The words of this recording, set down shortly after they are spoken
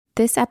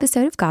This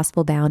episode of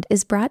Gospel Bound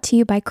is brought to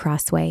you by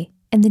Crossway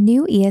and the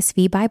new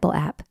ESV Bible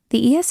app.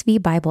 The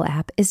ESV Bible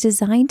app is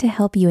designed to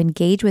help you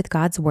engage with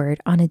God's Word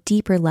on a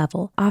deeper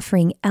level,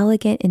 offering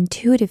elegant,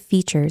 intuitive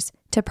features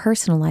to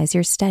personalize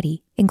your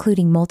study,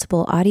 including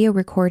multiple audio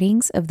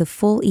recordings of the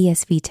full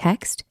ESV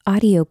text,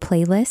 audio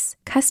playlists,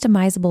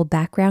 customizable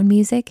background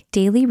music,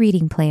 daily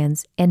reading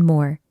plans, and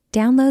more.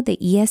 Download the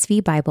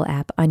ESV Bible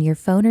app on your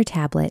phone or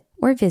tablet,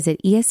 or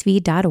visit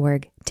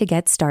esv.org to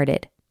get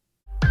started.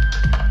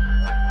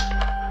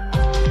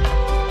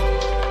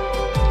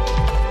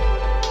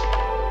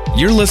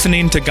 You're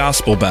listening to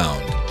Gospel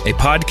Bound, a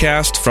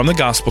podcast from the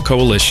Gospel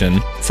Coalition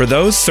for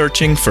those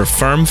searching for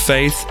firm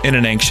faith in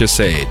an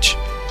anxious age.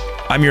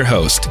 I'm your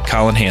host,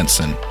 Colin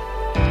Hanson.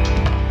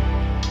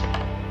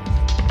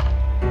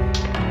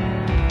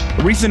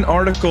 A recent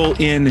article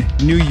in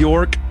New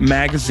York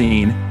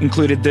Magazine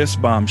included this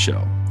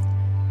bombshell.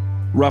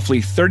 Roughly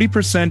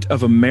 30%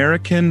 of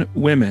American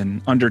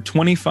women under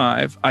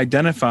 25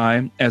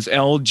 identify as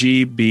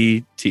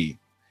LGBT.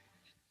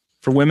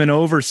 For women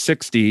over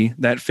 60,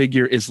 that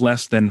figure is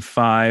less than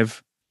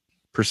 5%.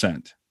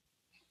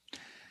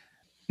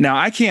 Now,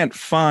 I can't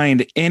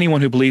find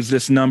anyone who believes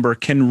this number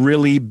can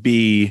really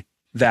be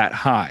that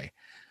high.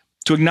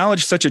 To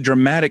acknowledge such a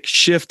dramatic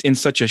shift in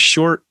such a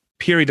short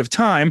period of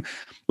time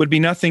would be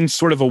nothing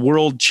sort of a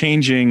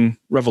world-changing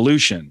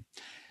revolution.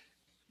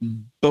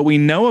 But we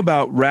know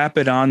about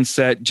rapid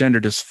onset gender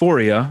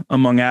dysphoria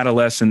among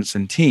adolescents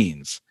and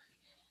teens.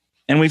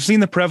 And we've seen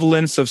the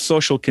prevalence of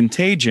social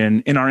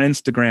contagion in our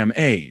Instagram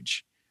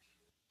age.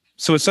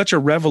 So is such a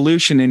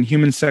revolution in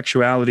human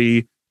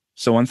sexuality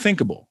so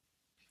unthinkable?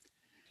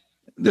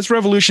 This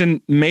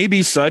revolution may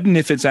be sudden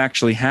if it's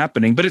actually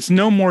happening, but it's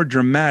no more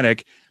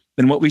dramatic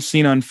than what we've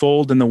seen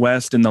unfold in the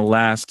West in the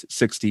last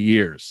 60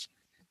 years.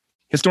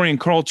 Historian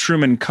Carl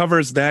Trueman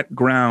covers that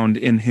ground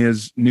in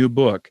his new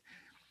book,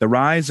 The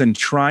Rise and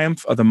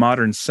Triumph of the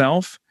Modern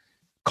Self: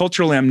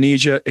 Cultural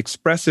Amnesia,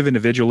 Expressive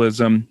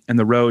Individualism, and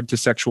the Road to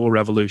Sexual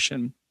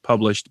Revolution,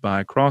 published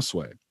by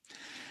Crossway.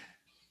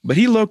 But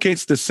he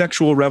locates the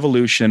sexual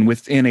revolution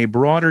within a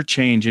broader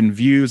change in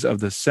views of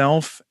the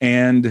self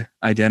and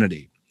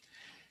identity.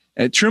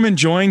 Trueman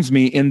joins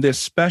me in this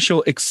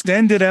special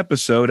extended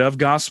episode of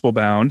Gospel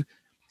Bound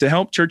to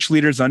help church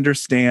leaders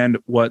understand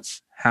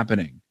what's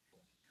happening.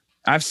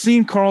 I've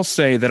seen Carl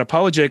say that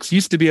apologetics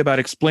used to be about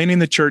explaining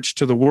the church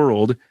to the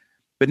world,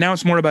 but now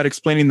it's more about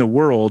explaining the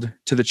world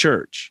to the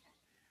church.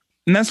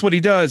 And that's what he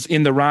does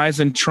in The Rise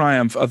and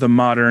Triumph of the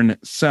Modern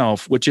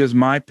Self, which is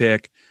my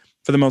pick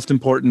for the most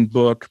important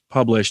book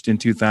published in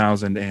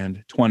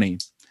 2020.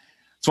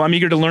 So I'm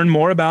eager to learn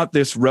more about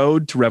this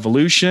road to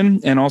revolution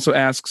and also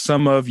ask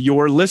some of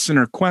your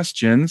listener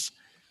questions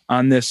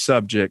on this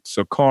subject.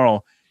 So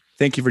Carl,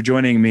 thank you for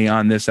joining me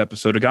on this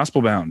episode of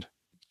Gospel Bound.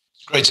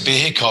 Great to be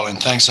here, Colin.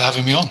 Thanks for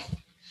having me on.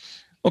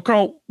 Well,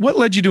 Carl, what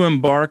led you to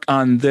embark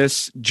on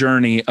this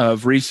journey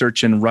of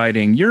research and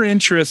writing? Your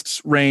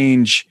interests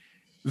range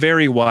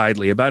very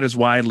widely, about as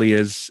widely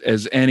as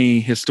any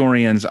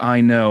historians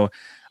I know.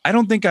 I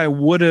don't think I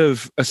would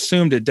have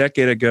assumed a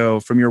decade ago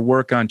from your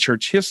work on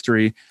church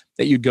history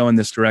that you'd go in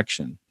this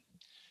direction.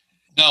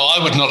 No,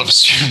 I would not have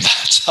assumed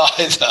that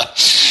either.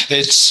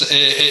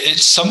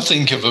 It's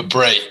something of a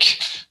break.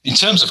 In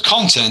terms of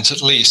content,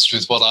 at least,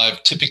 with what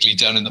I've typically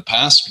done in the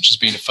past, which has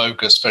been a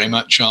focus very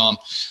much on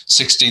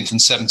 16th and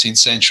 17th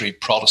century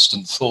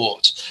Protestant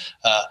thought.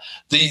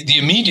 The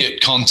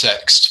immediate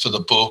context for the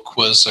book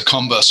was a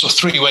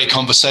three-way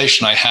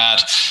conversation I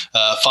had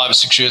 5 or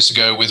 6 years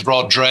ago with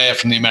Rod Dreher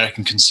from the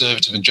American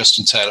Conservative and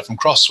Justin Taylor from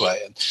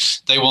Crossway. And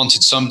they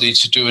wanted somebody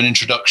to do an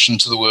introduction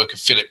to the work of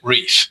Philip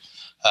Rieff.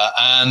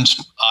 And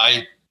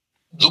I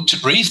looked at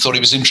Rieff, thought he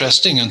was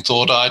interesting, and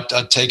thought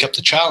I'd take up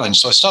the challenge.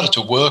 So I started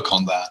to work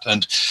on that.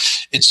 And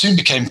it soon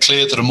became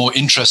clear that a more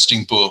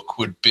interesting book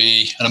would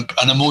be, and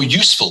a more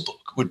useful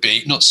book would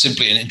be, not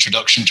simply an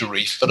introduction to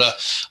Rieff, but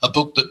a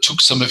book that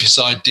took some of his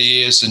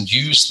ideas and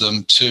used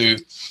them to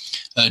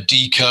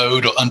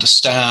decode or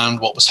understand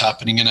what was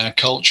happening in our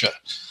culture.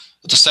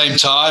 At the same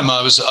time,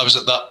 I was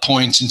at that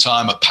point in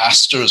time a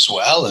pastor as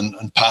well,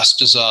 and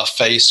pastors are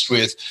faced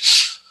with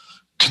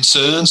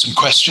concerns and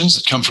questions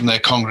that come from their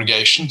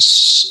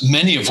congregations,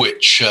 many of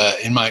which,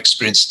 in my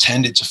experience,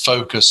 tended to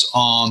focus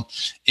on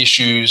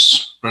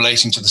issues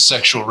relating to the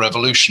sexual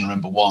revolution.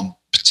 Remember, one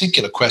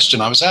particular question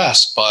I was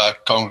asked by a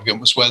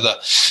congregant was whether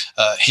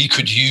he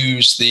could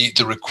use the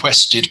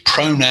requested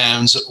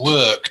pronouns at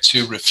work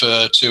to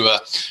refer to a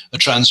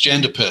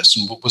transgender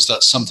person. Was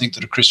that something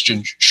that a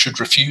Christian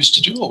should refuse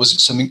to do, or was it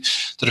something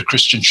that a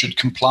Christian should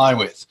comply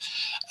with?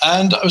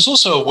 And I was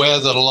also aware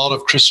that a lot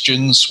of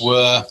Christians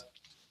were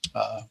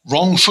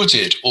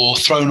wrong-footed or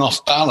thrown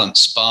off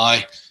balance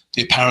by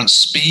the apparent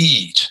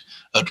speed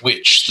at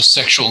which the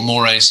sexual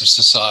mores of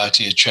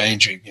society are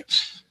changing.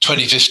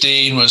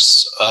 2015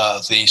 was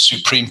the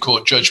Supreme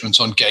Court judgment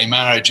on gay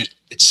marriage.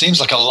 It seems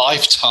like a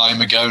lifetime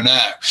ago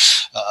now.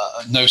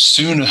 No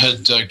sooner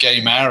had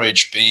gay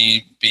marriage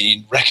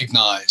been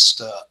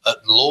recognized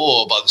at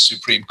law by the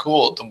Supreme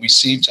Court than we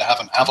seemed to have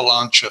an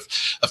avalanche of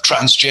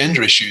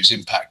transgender issues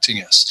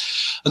impacting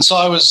us. And so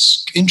I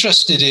was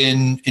interested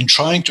in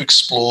trying to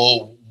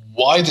explore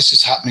why this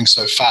is happening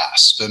so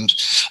fast. And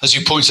as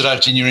you pointed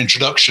out in your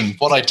introduction,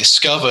 what I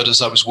discovered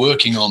as I was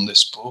working on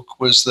this book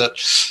was that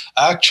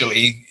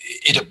actually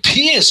it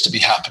appears to be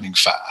happening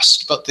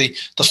fast, but the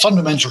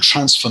fundamental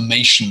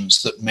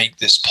transformations that make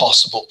this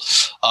possible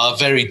are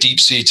very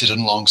deep-seated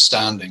and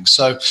long-standing.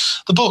 So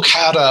the book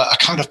had a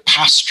kind of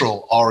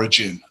pastoral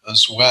origin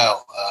as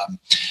well.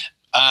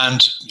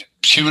 And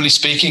humanly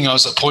speaking, I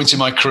was at a point in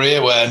my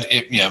career when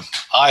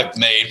I've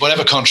made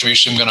whatever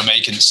contribution I'm going to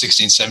make in the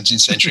 16th, 17th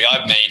century,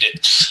 I've made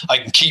it. I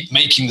can keep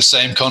making the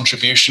same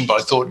contribution,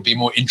 but I thought it'd be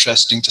more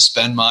interesting to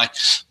spend my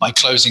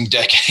closing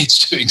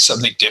decades doing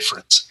something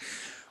different.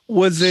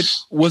 Was it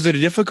a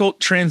difficult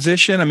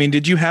transition? I mean,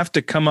 did you have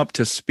to come up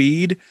to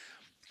speed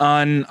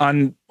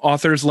on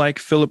authors like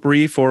Philip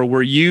Rieff, or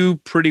were you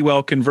pretty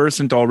well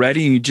conversant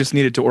already and you just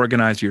needed to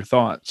organize your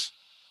thoughts?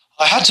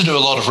 I had to do a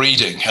lot of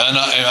reading, and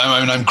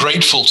I'm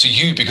grateful to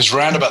you because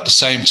around about the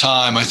same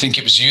time, I think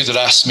it was you that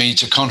asked me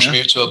to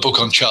contribute to a book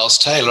on Charles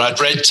Taylor. I'd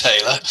read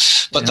Taylor,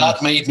 but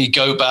that made me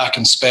go back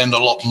and spend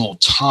a lot more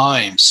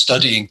time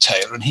studying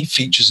Taylor, and he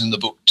features in the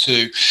book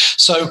too.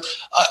 So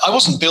I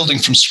wasn't building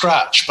from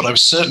scratch, but I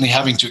was certainly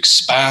having to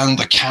expand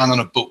the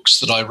canon of books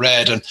that I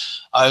read, and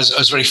I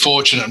was very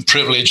fortunate and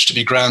privileged to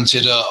be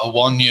granted a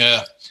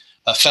one-year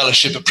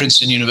fellowship at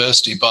Princeton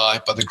University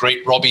by the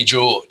great Robbie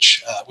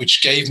George,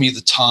 which gave me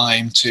the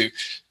time to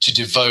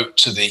devote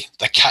to the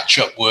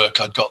catch-up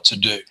work I'd got to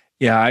do.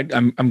 Yeah,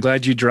 I'm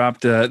glad you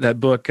dropped that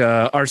book,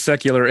 Our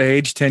Secular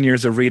Age, 10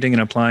 Years of Reading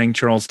and Applying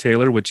Charles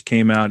Taylor, which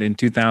came out in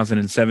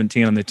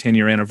 2017 on the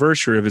 10-year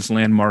anniversary of his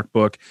landmark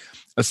book,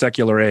 A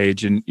Secular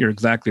Age. And you're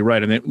exactly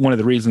right. I mean, one of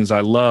the reasons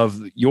I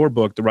love your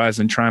book, The Rise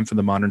and Triumph of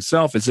the Modern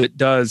Self, is it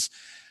does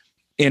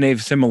in a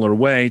similar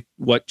way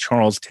what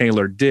Charles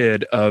Taylor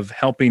did of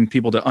helping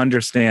people to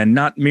understand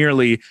not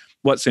merely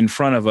what's in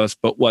front of us,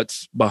 but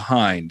what's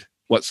behind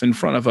what's in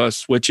front of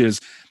us, which is,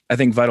 I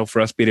think, vital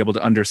for us being able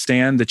to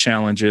understand the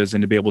challenges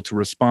and to be able to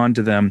respond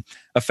to them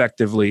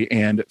effectively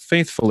and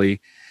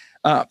faithfully.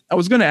 I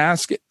was going to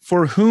ask,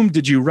 for whom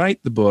did you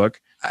write the book?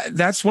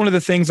 That's one of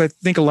the things I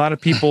think a lot of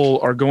people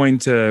are going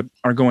to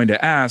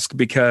ask,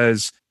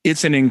 because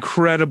it's an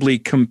incredibly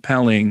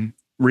compelling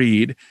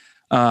read.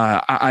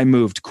 I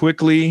moved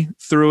quickly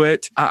through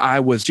it. I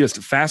was just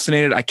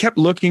fascinated. I kept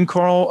looking,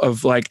 Carl,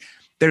 of like,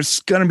 there's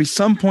going to be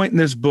some point in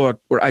this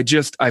book where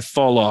I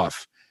fall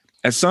off.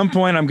 At some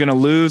point, I'm going to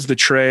lose the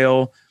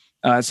trail.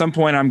 At some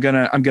point, I'm going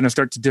to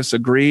start to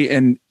disagree.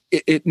 And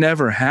it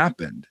never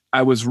happened.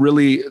 I was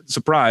really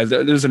surprised.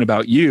 It isn't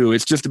about you.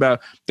 It's just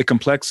about the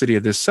complexity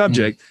of this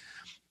subject.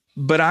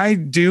 But I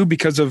do,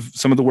 because of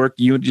some of the work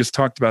you just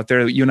talked about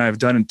there, that you and I have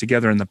done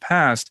together in the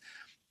past,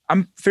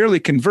 I'm fairly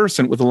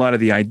conversant with a lot of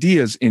the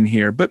ideas in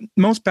here, but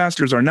most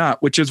pastors are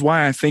not, which is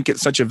why I think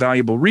it's such a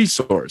valuable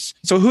resource.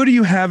 So who do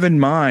you have in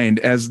mind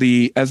as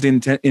the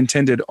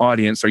intended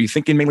audience? Are you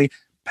thinking mainly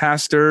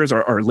pastors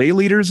or lay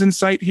leaders in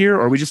sight here?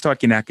 Or are we just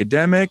talking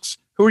academics?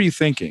 Who are you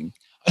thinking?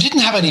 I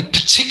didn't have any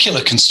particular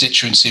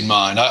constituents in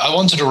mind. I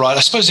wanted to write, I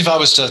suppose if I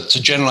was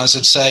to generalize,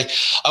 I'd say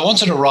I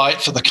wanted to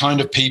write for the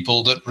kind of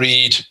people that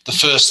read the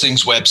First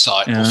Things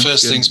website or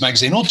First Things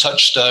magazine or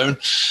Touchstone,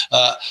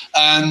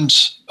 and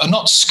are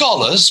not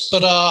scholars,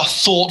 but are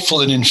thoughtful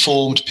and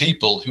informed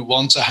people who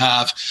want to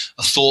have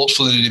a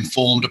thoughtful and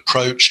informed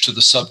approach to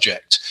the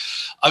subject.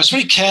 I was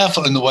very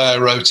careful in the way I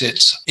wrote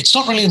it. It's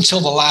not really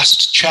until the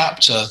last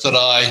chapter that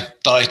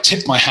I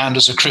tipped my hand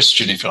as a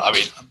Christian.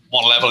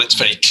 One level, it's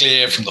very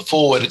clear from the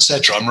forward,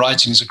 etc. I'm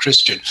writing as a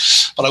Christian,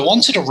 but I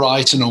wanted to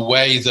write in a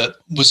way that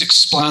was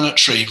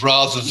explanatory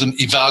rather than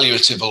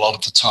evaluative a lot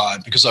of the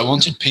time, because I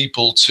wanted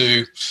people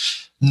to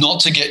not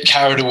to get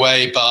carried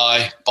away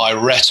by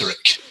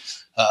rhetoric,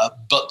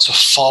 but to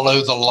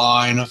follow the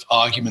line of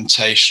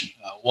argumentation.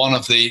 One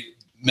of the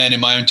men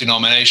in my own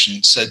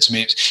denomination said to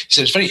me, he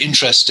said, it's very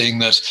interesting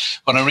that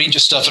when I read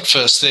your stuff at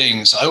First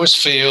Things, I always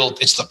feel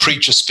it's the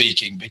preacher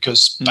speaking,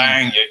 because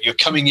bang, you're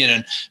coming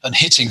in and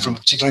hitting from a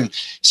particular. He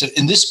said,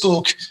 in this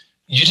book,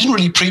 you didn't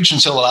really preach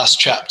until the last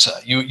chapter.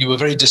 You were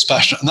very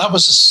dispassionate. And that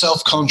was a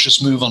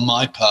self-conscious move on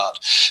my part,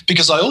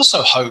 because I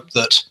also hope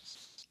that,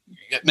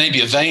 it may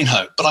be a vain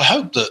hope, but I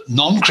hope that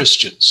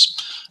non-Christians,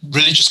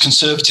 religious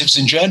conservatives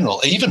in general,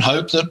 I even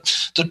hope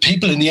that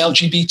people in the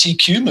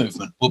LGBTQ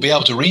movement will be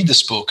able to read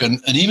this book, and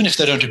even if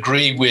they don't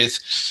agree with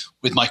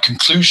my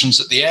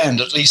conclusions at the end,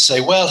 at least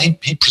say, well,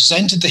 he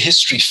presented the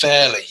history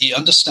fairly, he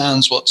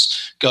understands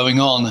what's going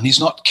on, and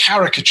he's not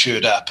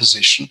caricatured our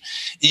position,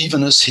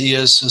 even as he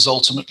has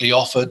ultimately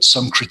offered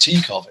some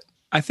critique of it.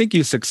 I think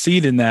you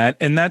succeed in that,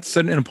 and that's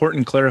an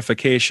important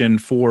clarification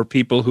for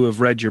people who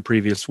have read your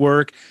previous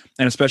work,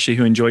 and especially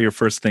who enjoy your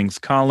First Things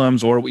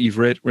columns or what you've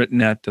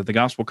written at the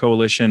Gospel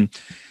Coalition,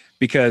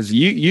 because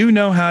you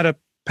know how to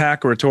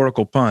pack a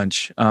rhetorical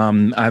punch.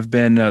 I've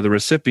been the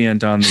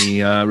recipient on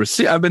the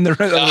I've been the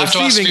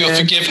receiving end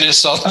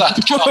forgiveness on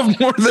that of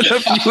more than a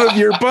few of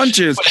your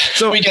punches.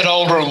 So we get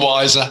older and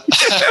wiser.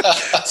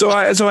 so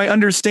I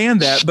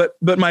understand that,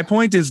 but my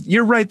point is,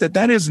 you're right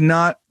that's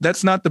not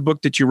the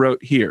book that you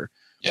wrote here.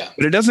 Yeah.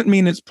 But it doesn't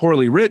mean it's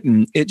poorly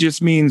written. It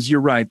just means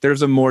you're right.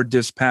 There's a more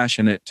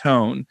dispassionate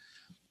tone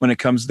when it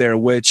comes there,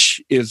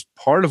 which is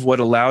part of what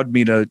allowed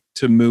me to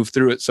move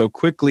through it so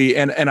quickly.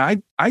 And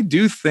I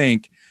do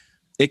think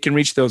it can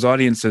reach those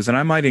audiences. And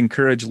I might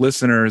encourage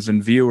listeners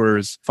and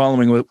viewers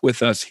following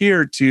with us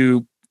here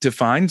to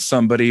find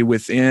somebody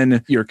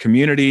within your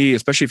community,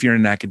 especially if you're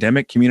in an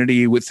academic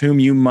community, with whom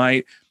you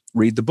might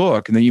read the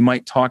book and then you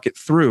might talk it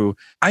through.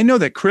 I know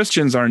that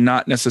Christians are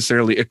not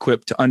necessarily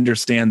equipped to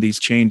understand these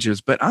changes,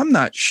 but I'm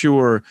not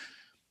sure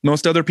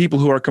most other people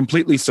who are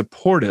completely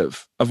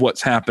supportive of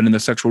what's happened in the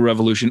sexual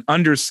revolution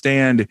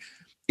understand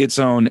its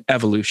own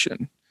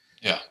evolution.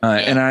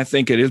 And I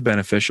think it is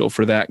beneficial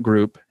for that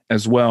group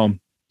as well.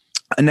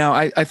 And now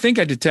I think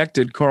I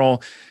detected,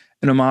 Carl,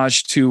 an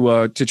homage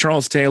to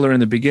Charles Taylor in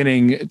the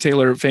beginning.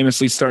 Taylor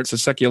famously starts The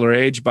Secular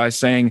Age by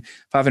saying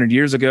 500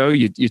 years ago,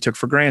 you took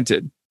for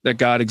granted that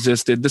God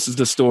existed. This is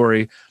the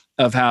story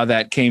of how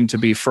that came to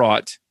be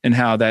fraught and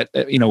how that,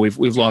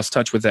 we've lost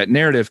touch with that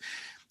narrative.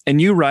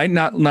 And you write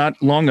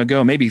not long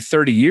ago, maybe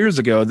 30 years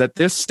ago, that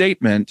this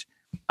statement,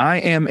 "I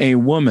am a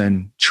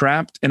woman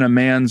trapped in a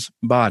man's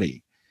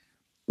body,"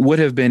 would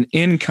have been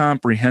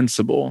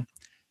incomprehensible.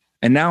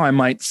 And now I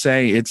might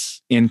say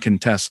it's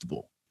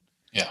incontestable.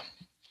 Yeah.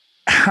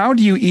 How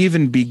do you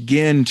even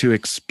begin to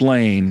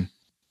explain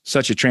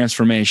such a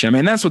transformation? I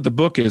mean, that's what the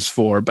book is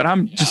for, but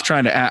I'm just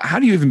trying to ask, how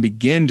do you even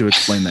begin to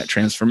explain that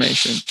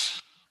transformation?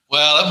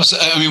 Well, that was,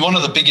 one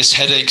of the biggest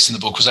headaches in the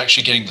book was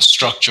actually getting the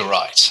structure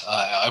right.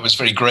 I was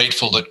very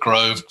grateful that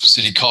Grove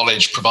City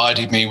College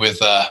provided me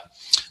with a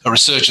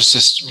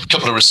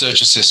couple of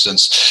research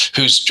assistants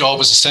whose job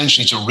was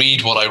essentially to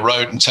read what I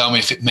wrote and tell me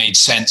if it made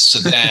sense to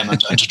them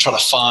and to try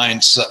to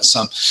find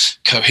some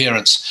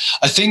coherence.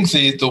 I think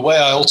the way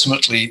I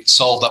ultimately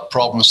solved that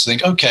problem was to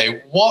think,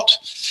 okay, what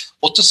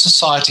does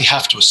society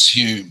have to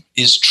assume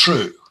is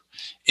true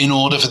in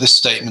order for this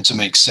statement to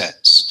make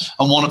sense?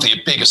 And one of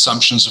the big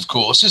assumptions, of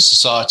course, is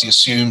society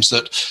assumes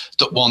that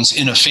one's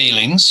inner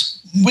feelings,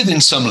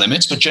 within some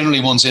limits, but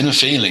generally one's inner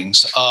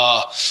feelings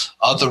are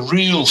the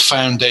real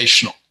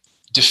foundational,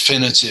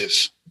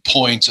 definitive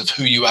point of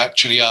who you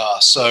actually are.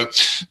 So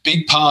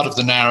big part of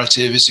the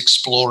narrative is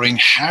exploring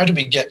how do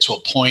we get to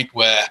a point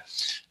where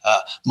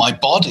my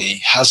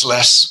body has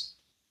less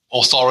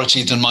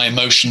authority than my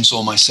emotions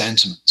or my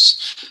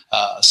sentiments.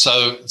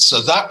 So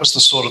that was the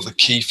sort of the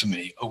key for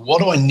me. What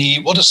do I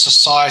need? What does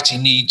society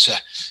need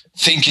to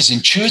think is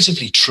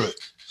intuitively true?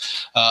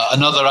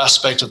 Another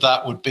aspect of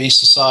that would be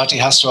society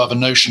has to have a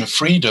notion of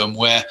freedom,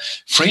 where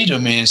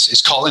freedom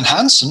is Colin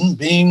Hanson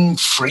being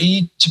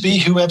free to be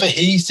whoever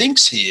he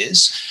thinks he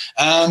is,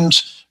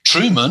 and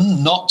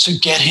Truman not to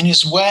get in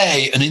his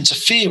way and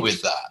interfere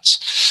with that.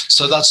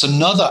 So that's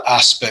another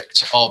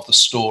aspect of the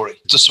story.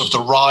 The sort of the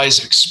rise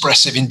of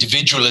expressive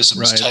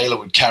individualism, as Taylor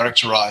would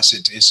characterize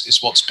it, is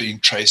what's being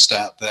traced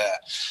out there.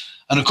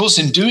 And of course,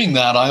 in doing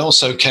that, I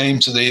also came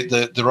to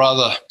the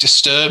rather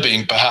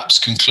disturbing, perhaps,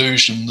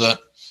 conclusion that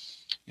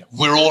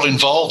we're all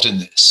involved in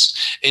this.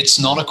 It's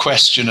not a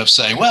question of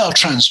saying, well,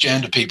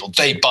 transgender people,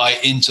 they buy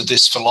into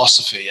this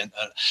philosophy and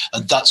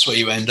that's where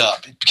you end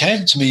up. It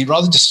became to me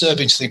rather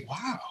disturbing to think,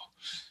 wow,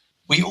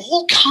 we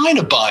all kind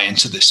of buy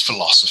into this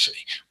philosophy.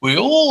 We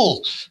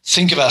all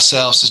think of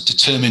ourselves as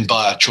determined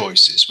by our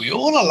choices. We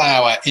all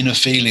allow our inner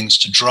feelings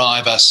to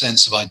drive our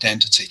sense of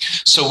identity.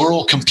 So we're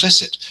all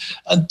complicit.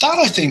 And that,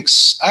 I think,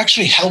 is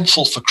actually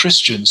helpful for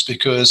Christians,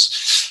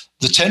 because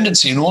the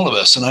tendency in all of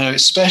us, and I know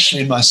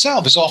especially in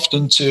myself, is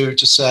often to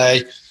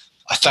say,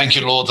 I thank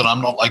you, Lord, that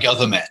I'm not like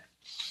other men.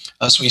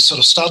 As we sort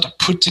of start to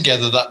put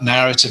together that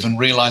narrative and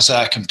realize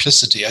our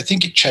complicity, I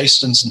think it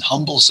chastens and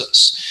humbles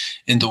us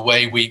in the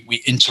way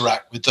we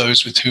interact with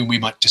those with whom we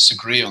might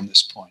disagree on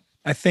this point.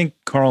 I think,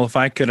 Carl, if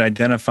I could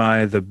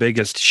identify the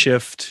biggest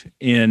shift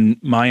in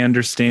my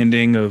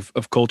understanding of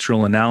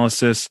cultural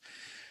analysis,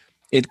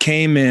 it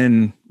came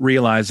in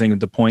realizing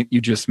the point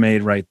you just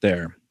made right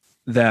there,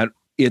 that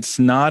it's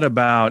not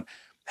about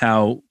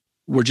how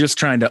we're just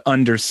trying to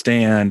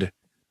understand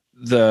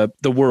the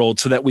world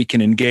so that we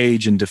can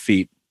engage and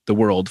defeat the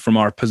world from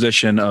our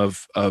position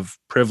of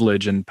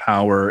privilege and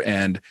power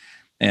and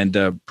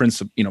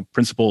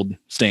principled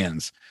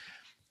stands.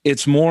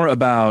 It's more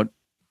about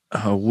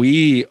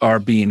we are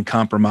being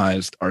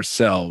compromised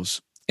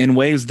ourselves in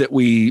ways that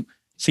we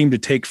seem to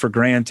take for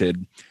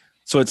granted.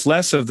 So it's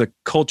less of the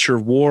culture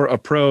war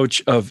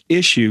approach of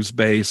issues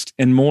based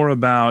and more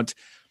about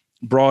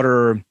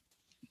broader,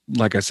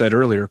 like I said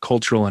earlier,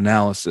 cultural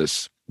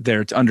analysis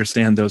there to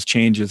understand those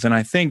changes. And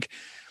I think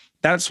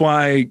that's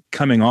why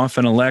coming off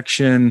an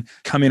election,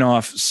 coming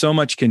off so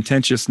much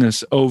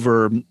contentiousness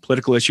over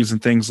political issues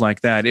and things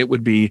like that, it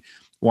would be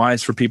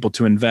wise for people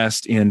to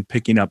invest in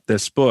picking up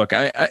this book.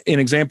 An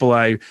example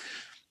I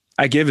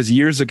give is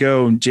years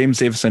ago, James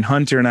Davison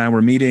Hunter and I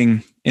were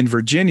meeting in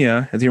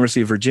Virginia, at the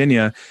University of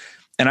Virginia,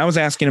 and I was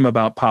asking him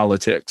about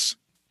politics.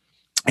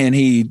 And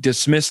he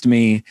dismissed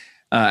me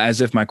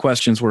as if my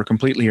questions were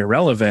completely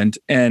irrelevant.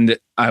 And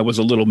I was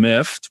a little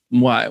miffed.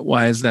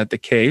 Why is that the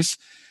case?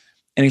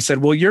 And he said,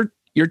 well, you're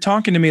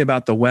talking to me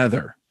about the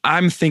weather.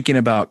 I'm thinking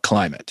about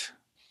climate.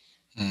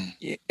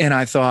 And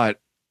I thought,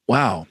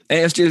 wow,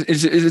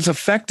 it's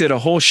affected a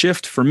whole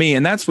shift for me.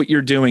 And that's what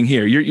you're doing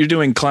here. You're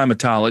doing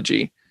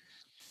climatology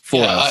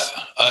for us.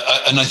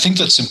 And I think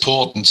that's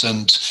important.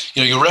 And,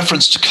 your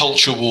reference to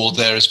culture war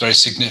there is very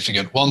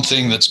significant. One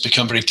thing that's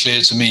become very clear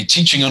to me,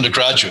 teaching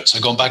undergraduates,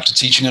 I've gone back to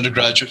teaching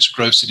undergraduates at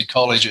Grove City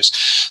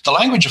colleges, the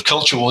language of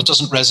culture war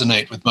doesn't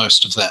resonate with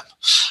most of them.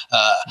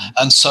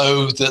 And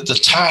so the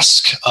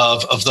task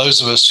of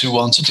those of us who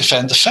want to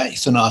defend the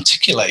faith and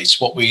articulate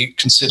what we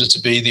consider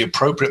to be the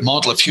appropriate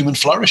model of human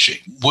flourishing,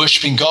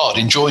 worshiping God,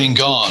 enjoying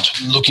God,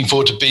 looking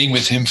forward to being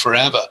with him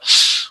forever,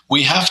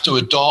 we have to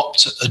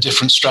adopt a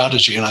different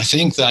strategy. And I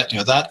think that,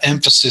 that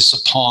emphasis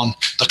upon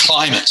the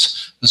climate,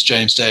 as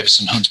James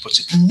Davison Hunt puts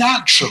it,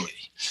 naturally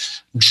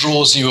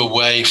draws you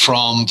away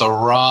from the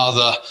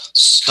rather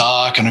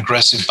stark and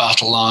aggressive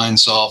battle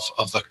lines of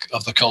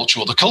the culture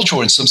war. The culture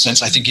war, in some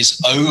sense, I think, is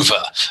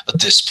over at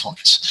this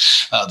point.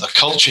 The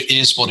culture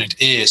is what it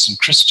is, and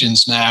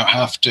Christians now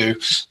have to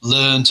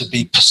learn to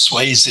be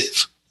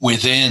persuasive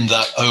within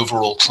that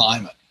overall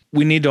climate.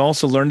 We need to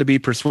also learn to be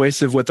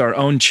persuasive with our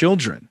own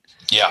children.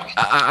 Yeah.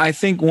 I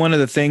think one of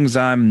the things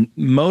I'm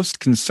most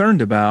concerned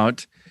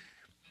about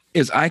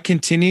is I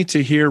continue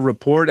to hear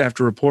report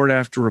after report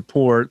after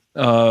report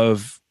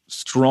of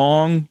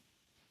strong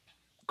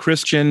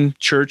Christian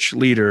church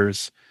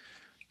leaders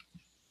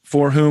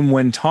for whom,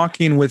 when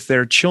talking with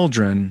their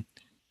children,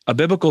 a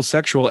biblical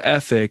sexual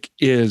ethic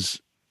is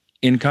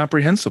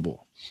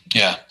incomprehensible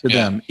to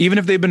them, even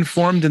if they've been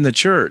formed in the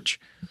church.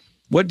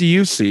 What do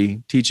you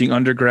see teaching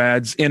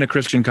undergrads in a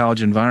Christian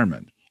college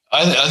environment?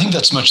 I think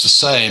that's much the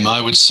same.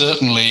 I would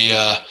certainly,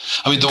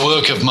 the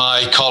work of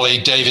my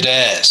colleague, David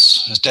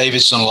Ayres.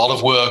 David's done a lot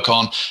of work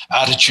on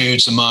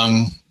attitudes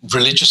among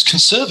religious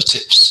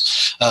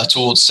conservatives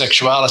towards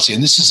sexuality.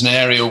 And this is an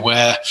area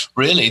where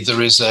really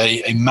there is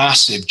a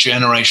massive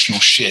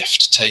generational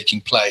shift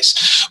taking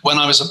place. When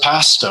I was a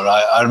pastor,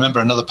 I remember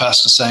another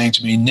pastor saying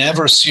to me,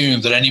 never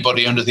assume that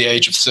anybody under the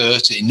age of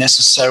 30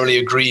 necessarily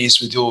agrees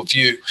with your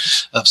view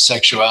of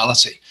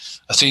sexuality.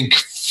 I think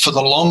for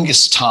the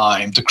longest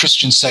time, the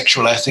Christian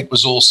sexual ethic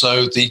was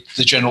also the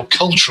general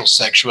cultural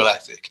sexual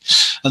ethic.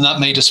 And that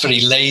made us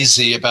very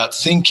lazy about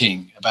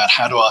thinking about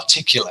how to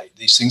articulate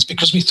these things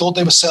because we thought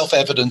they were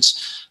self-evident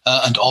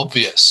and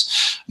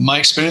obvious. My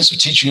experience of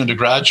teaching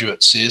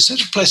undergraduates is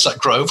at a place like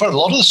Grove, where a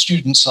lot of the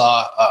students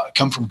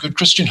come from good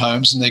Christian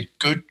homes and they're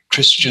good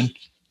Christian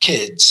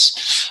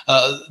kids.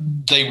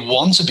 They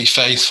want to be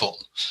faithful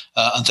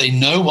and they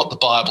know what the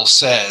Bible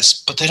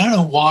says, but they don't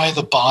know why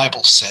the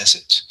Bible says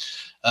it.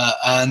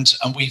 And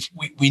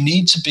we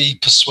need to be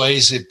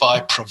persuasive by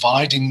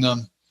providing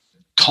them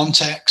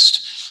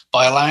context,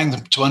 by allowing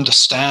them to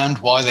understand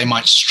why they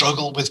might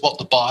struggle with what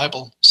the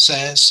Bible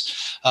says,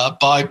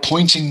 by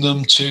pointing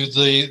them to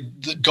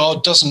that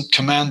God doesn't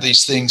command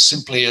these things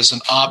simply as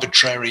an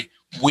arbitrary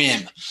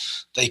whim.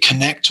 They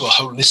connect to a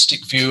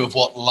holistic view of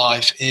what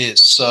life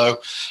is. So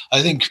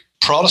I think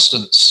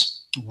Protestants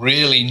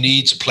really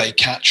need to play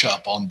catch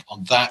up on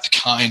that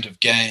kind of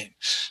game,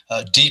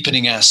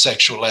 deepening our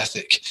sexual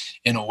ethic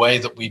in a way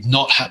that we've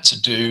not had to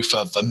do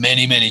for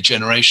many, many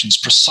generations,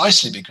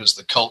 precisely because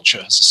the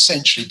culture has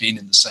essentially been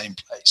in the same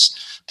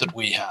place that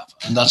we have.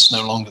 And that's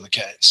no longer the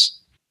case.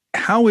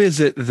 How is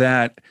it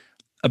that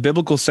a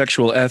biblical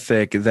sexual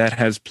ethic that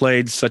has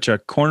played such a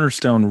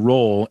cornerstone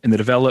role in the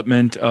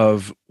development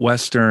of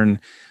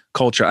Western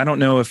culture? I don't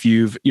know if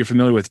you're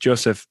familiar with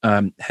Joseph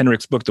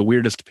Henrich's book, The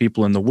Weirdest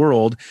People in the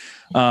World.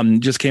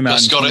 Just came out. I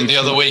just got it the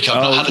other week.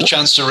 I've not had a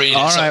chance to read it.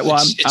 All right. Well,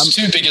 it's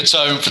too big a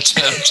tome for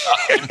term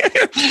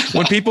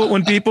time.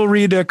 when people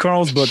read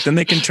Carl's book, then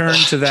they can turn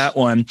to that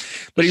one.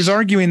 But he's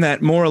arguing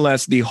that more or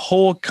less the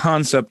whole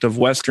concept of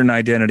Western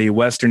identity,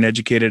 Western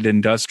educated,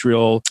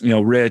 industrial,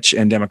 rich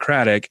and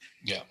democratic,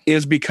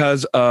 is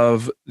because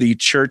of the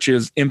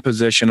church's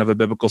imposition of a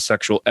biblical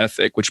sexual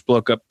ethic, which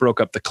broke up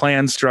the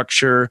clan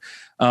structure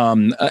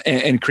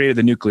and created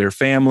the nuclear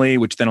family,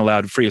 which then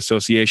allowed free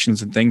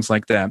associations and things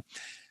like that.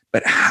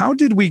 But how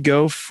did we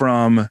go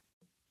from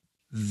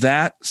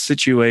that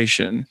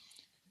situation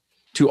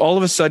to all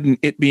of a sudden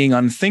it being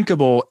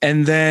unthinkable,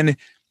 and then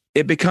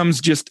it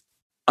becomes just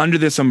under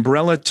this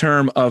umbrella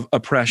term of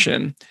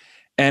oppression?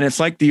 And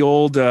it's like the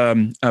old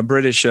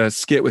British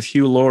skit with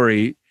Hugh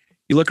Laurie.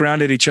 You look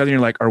around at each other and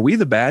you're like, are we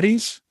the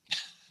baddies?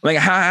 Like,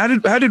 how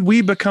did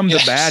we become the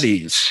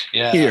baddies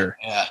here?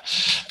 Yeah.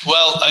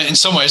 Well, in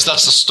some ways,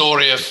 that's the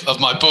story of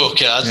my book.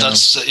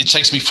 It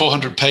takes me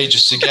 400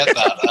 pages to get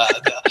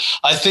that.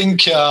 I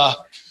think,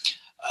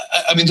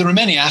 there are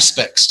many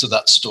aspects to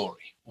that story.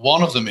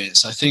 One of them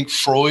is, I think,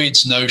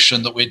 Freud's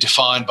notion that we're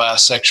defined by our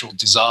sexual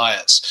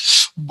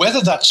desires.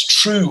 whether that's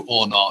true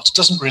or not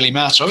doesn't really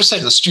matter. I always say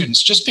to the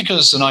students, just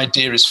because an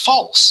idea is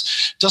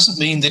false doesn't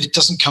mean that it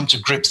doesn't come to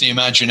grip the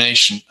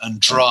imagination and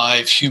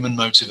drive human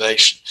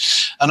motivation.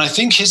 And I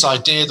think his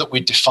idea that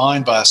we're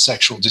defined by our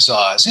sexual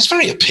desires is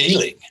very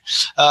appealing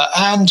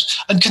and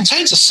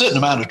contains a certain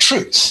amount of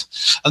truth.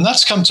 And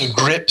that's come to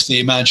grip the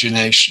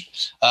imagination.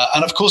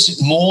 And of course,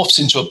 it morphs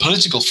into a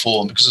political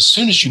form, because as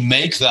soon as you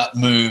make that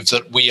move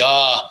that we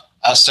are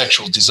our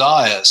sexual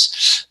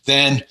desires,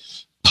 then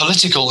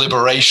political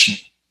liberation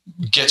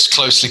gets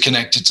closely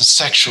connected to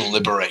sexual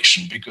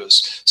liberation,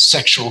 because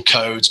sexual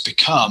codes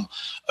become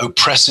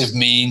oppressive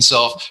means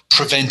of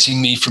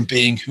preventing me from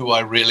being who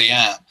I really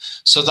am.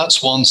 So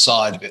that's one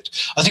side of it.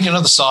 I think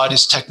another side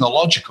is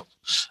technological.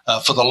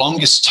 For the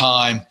longest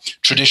time,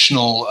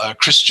 traditional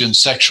Christian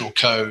sexual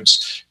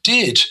codes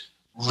did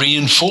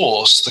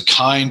reinforce the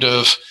kind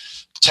of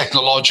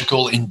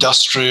technological,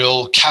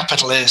 industrial,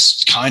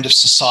 capitalist kind of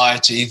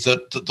society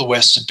that the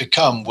West had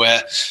become,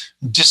 where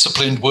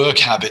disciplined work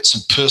habits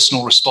and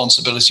personal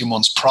responsibility in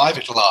one's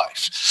private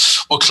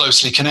life were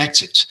closely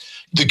connected.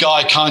 The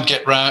guy can't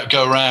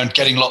go around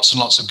getting lots and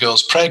lots of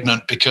girls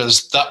pregnant,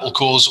 because that will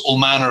cause all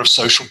manner of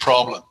social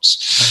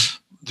problems. Right.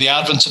 The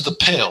advent of the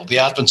pill, the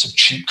advent of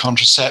cheap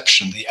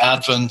contraception, the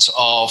advent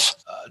of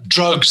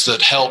drugs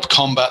that help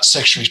combat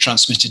sexually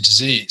transmitted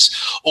disease,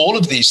 all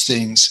of these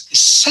things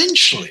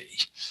essentially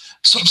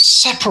sort of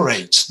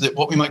separate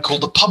what we might call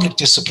the public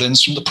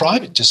disciplines from the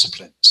private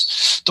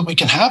disciplines. That we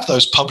can have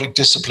those public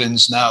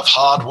disciplines now of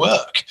hard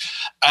work,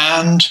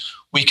 and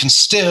we can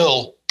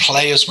still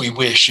play as we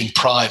wish in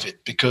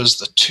private, because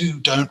the two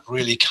don't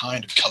really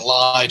kind of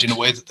collide in a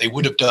way that they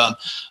would have done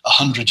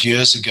 100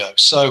 years ago.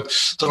 So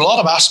there are a lot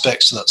of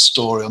aspects to that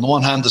story. On the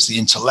one hand, there's the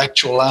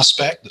intellectual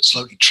aspect that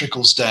slowly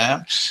trickles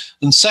down.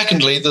 And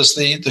secondly, there's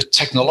the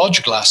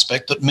technological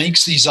aspect that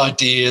makes these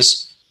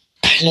ideas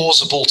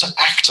plausible to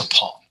act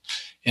upon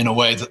in a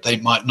way that they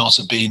might not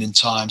have been in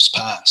times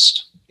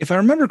past. If I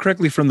remember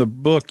correctly from the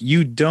book,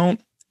 you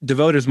don't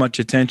devote as much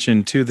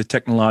attention to the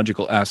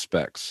technological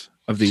aspects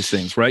of these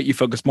things, right? You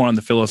focus more on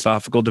the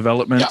philosophical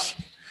developments,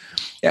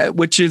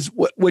 which is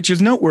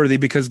noteworthy,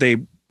 because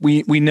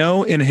we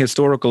know in a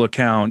historical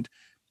account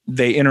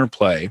they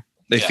interplay,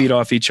 they feed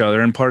off each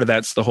other, and part of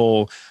that's the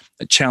whole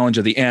challenge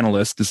of the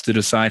analyst, is to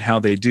decide how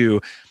they do.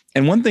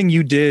 And one thing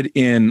you did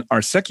in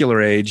Our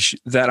Secular Age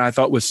that I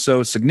thought was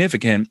so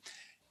significant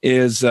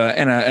is,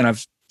 and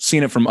I've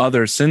seen it from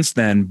others since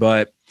then,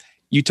 but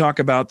you talk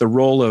about the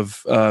role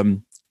of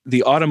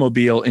the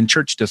automobile in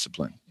church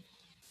discipline.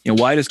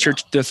 Why does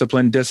church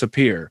discipline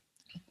disappear?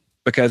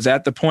 Because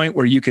at the point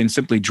where you can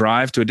simply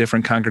drive to a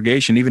different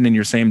congregation, even in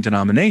your same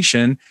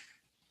denomination,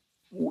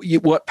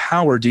 what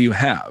power do you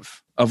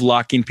have of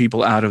locking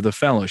people out of the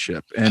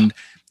fellowship and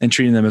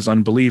treating them as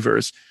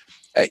unbelievers?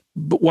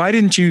 But why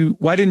didn't you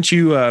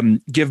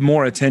give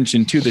more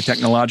attention to the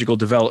technological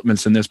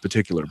developments in this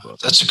particular book?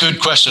 That's a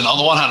good question. On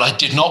the one hand, I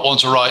did not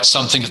want to write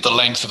something of the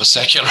length of A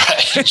Secular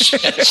Age.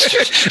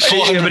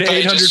 400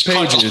 pages.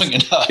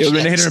 It would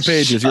been 800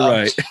 pages. You're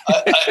right.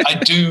 I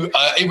do.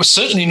 It was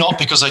certainly not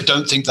because I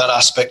don't think that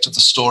aspect of the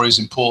story is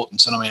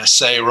important. And I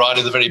say right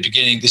at the very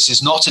beginning, this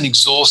is not an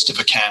exhaustive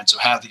account of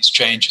how these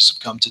changes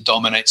have come to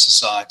dominate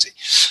society.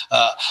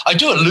 I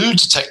do allude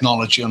to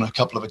technology on a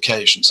couple of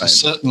occasions, right. And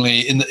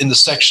certainly in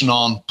the section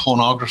on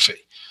pornography.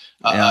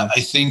 I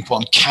think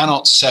one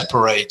cannot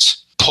separate.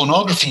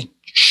 Pornography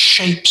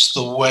shapes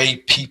the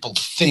way people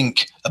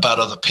think about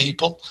other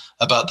people,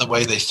 about the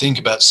way they think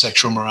about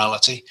sexual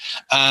morality,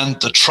 and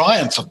the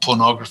triumph of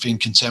pornography in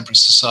contemporary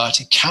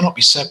society cannot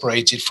be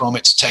separated from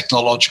its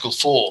technological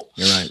fall.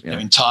 You're right. Yeah.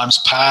 In times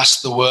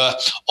past, there were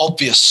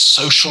obvious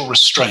social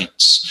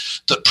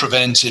restraints that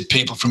prevented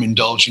people from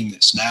indulging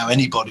this. Now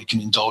anybody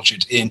can indulge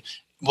it in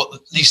what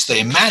at least they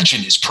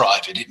imagine is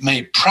private. It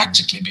may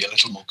practically be a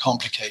little more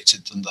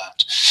complicated than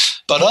that.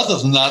 But other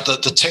than that,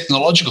 the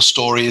technological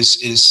story is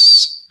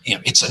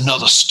it's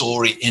another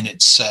story in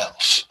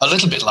itself. A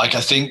little bit like,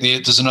 I think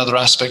there's another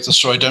aspect of the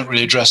story I don't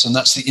really address, and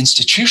that's the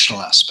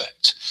institutional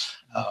aspect.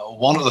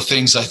 One of the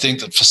things I think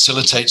that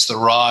facilitates the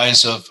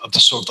rise of the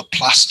sort of the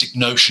plastic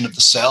notion of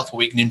the self, where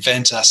we can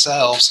invent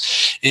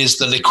ourselves, is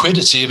the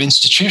liquidity of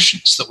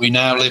institutions, that we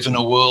now live in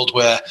a world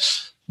where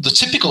the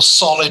typical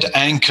solid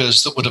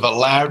anchors that would have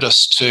allowed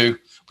us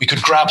we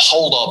could grab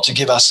hold of to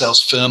give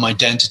ourselves firm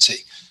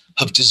identity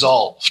have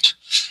dissolved.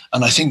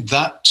 And I think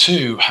that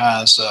too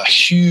has a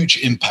huge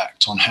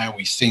impact on how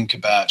we think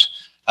about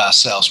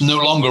ourselves. No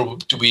longer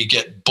do we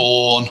get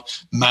born,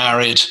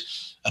 married,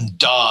 and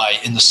die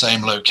in the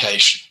same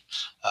location.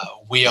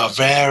 We are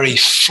very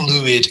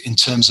fluid in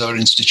terms of our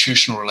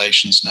institutional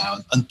relations now.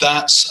 And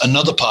that's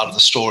another part of the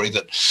story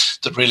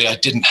that really I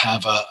didn't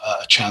have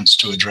a chance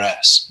to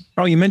address.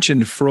 Carl, you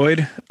mentioned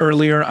Freud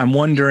earlier. I'm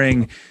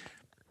wondering,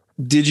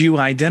 did you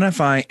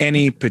identify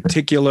any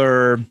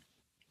particular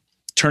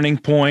turning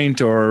point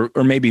or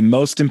maybe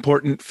most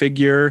important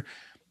figure?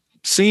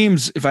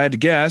 Seems, if I had to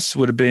guess,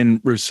 would have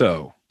been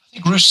Rousseau. I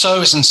think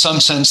Rousseau is in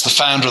some sense the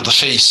founder of the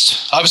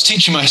feast. I was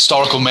teaching my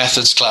historical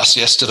methods class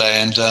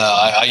yesterday, and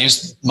I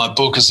used my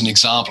book as an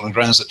example on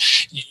grounds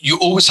that you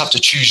always have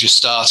to choose your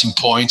starting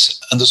point,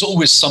 and there's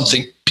always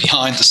something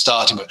behind the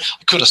starting point.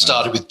 I could have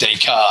started with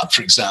Descartes,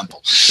 for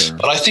example. Sure.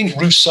 But I think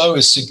Rousseau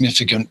is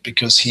significant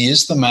because he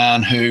is the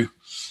man who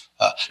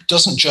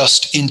doesn't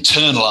just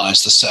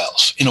internalize the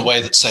self in a way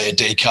that, say, a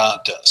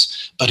Descartes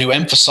does, but who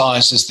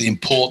emphasizes the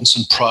importance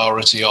and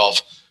priority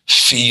of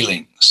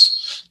feelings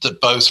that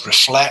both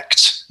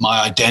reflect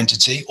my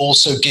identity,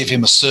 also give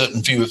him a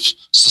certain view of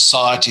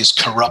society as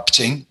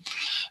corrupting,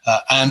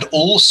 and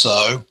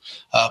also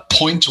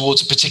point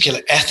towards a particular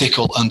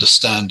ethical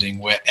understanding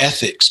where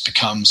ethics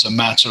becomes a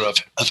matter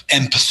of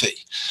empathy.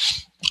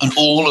 And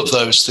all of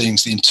those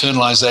things, the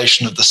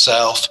internalization of the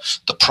self,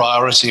 the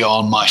priority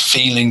on my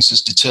feelings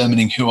as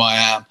determining who I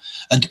am,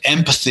 and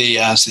empathy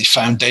as the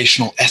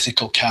foundational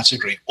ethical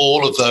category,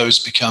 all of those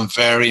become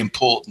very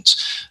important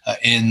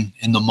in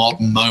the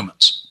modern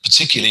moment,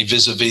 particularly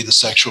vis-a-vis the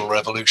sexual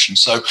revolution.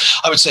 So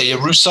I would say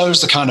Rousseau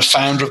is the kind of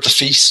founder of the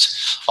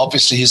feast.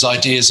 Obviously, his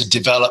ideas are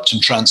developed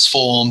and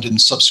transformed in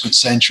subsequent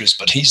centuries,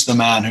 but he's the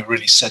man who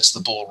really sets the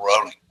ball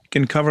rolling.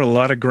 Can cover a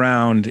lot of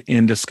ground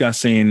in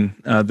discussing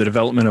the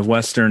development of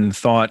Western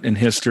thought and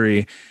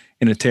history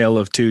in A Tale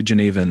of Two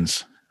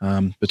Genevans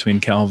between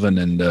Calvin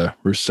and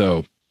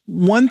Rousseau.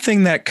 One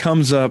thing that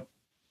comes up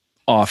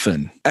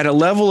often at a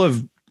level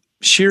of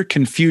sheer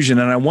confusion,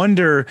 and I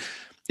wonder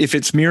if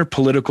it's mere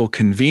political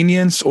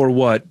convenience or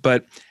what,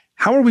 but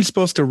how are we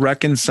supposed to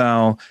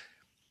reconcile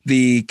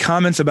the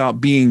comments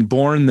about being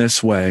born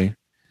this way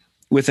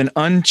with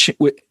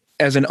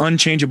as an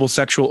unchangeable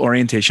sexual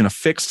orientation, a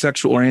fixed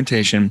sexual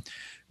orientation,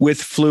 with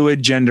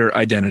fluid gender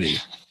identity?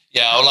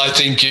 Yeah, well, I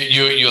think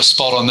you're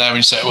spot on there when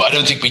you say, well, I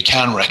don't think we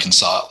can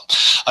reconcile.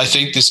 I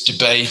think this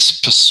debate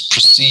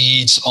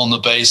proceeds on the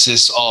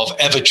basis of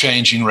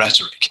ever-changing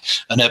rhetoric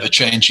and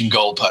ever-changing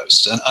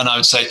goalposts. And I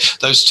would say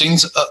those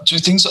things, two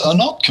things are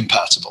not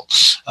compatible.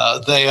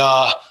 They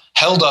are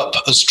held up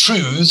as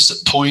truths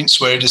at points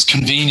where it is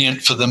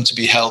convenient for them to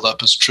be held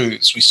up as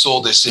truths. We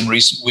saw this in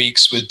recent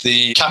weeks with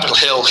the Capitol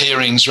Hill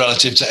hearings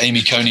relative to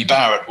Amy Coney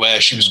Barrett,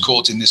 where she was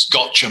caught in this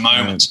gotcha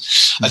moment.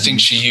 Mm-hmm. I think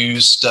she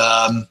used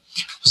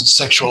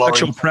sexual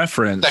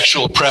preference.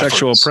 Sexual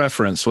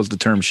preference was the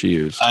term she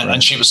used.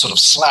 And she was sort of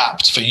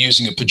slapped for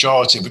using a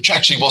pejorative, which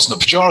actually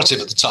wasn't a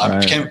pejorative at the time.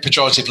 Right. It became a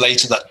pejorative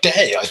later that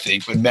day, I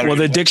think. When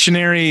the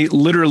dictionary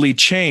literally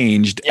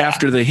changed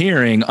after the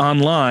hearing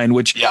online,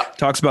 which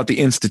talks about the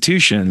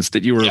institutions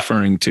that you were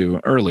referring to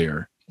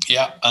earlier.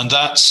 Yeah, and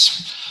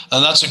that's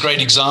a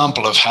great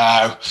example of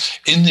how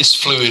in this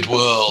fluid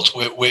world,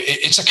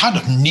 it's a kind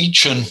of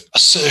Nietzschean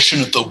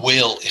assertion of the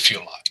will, if you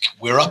like.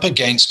 We're up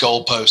against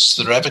goalposts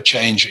that are ever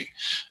changing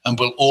and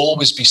will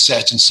always be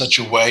set in such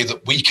a way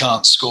that we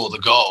can't score the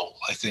goal,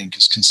 I think,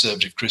 as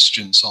conservative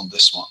Christians on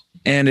this one.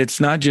 And it's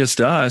not just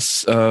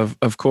us.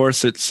 Of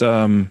course, it's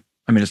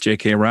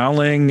J.K.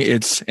 Rowling.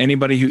 It's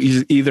anybody who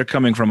is either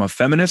coming from a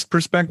feminist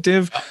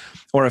perspective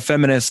or a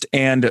feminist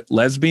and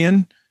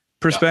lesbian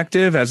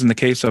perspective, as in the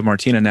case of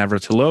Martina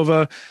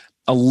Navratilova,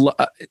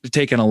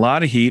 taken a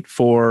lot of heat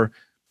for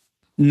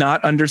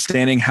not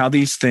understanding how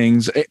these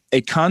things,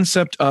 a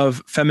concept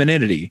of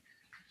femininity,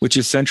 which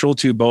is central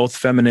to both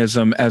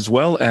feminism as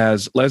well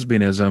as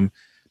lesbianism,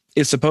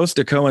 is supposed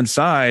to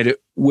coincide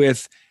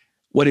with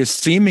what is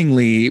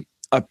seemingly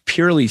a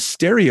purely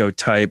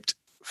stereotyped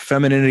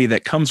femininity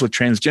that comes with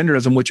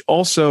transgenderism, which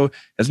also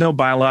has no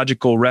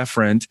biological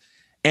referent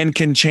and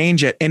can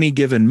change at any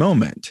given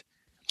moment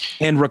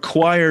and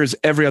requires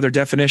every other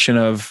definition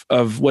of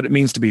what it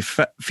means to be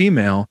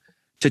female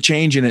to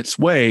change in its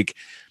wake.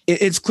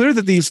 It's clear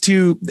that these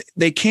two,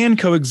 they can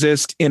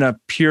coexist in a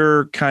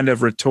pure kind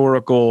of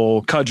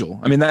rhetorical cudgel.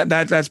 I mean,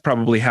 that's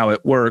probably how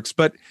it works.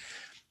 But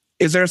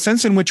is there a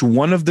sense in which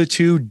one of the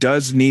two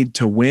does need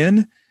to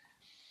win?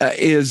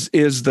 Is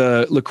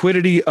the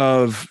liquidity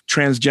of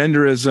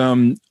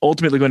transgenderism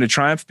ultimately going to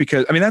triumph?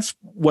 Because, I mean, that's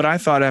what I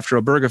thought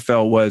after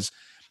Obergefell was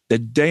the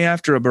day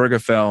after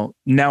Obergefell,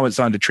 now it's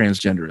on to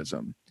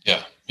transgenderism.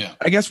 Yeah.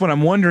 I guess what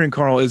I'm wondering,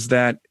 Carl, is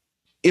there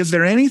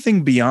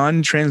anything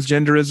beyond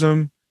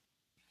transgenderism?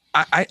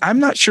 I'm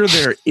not sure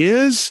there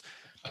is,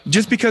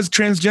 just because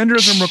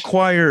transgenderism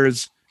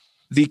requires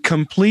the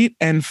complete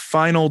and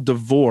final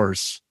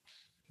divorce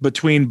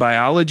between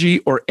biology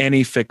or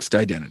any fixed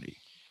identity.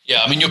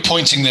 Yeah, I mean, you're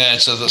pointing there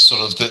to the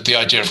sort of the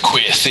idea of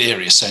queer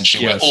theory,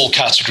 essentially, where all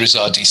categories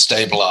are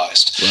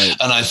destabilized. Right.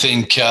 And I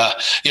think,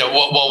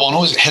 what one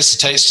always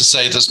hesitates to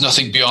say there's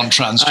nothing beyond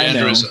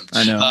transgenderism.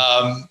 I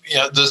know.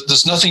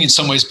 There's nothing in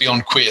some ways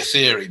beyond queer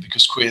theory,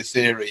 because queer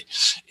theory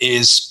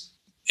is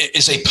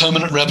a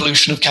permanent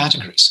revolution of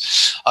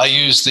categories. I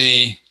use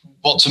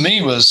what to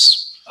me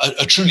was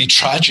a truly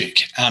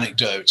tragic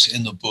anecdote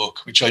in the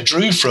book, which I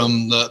drew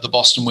from the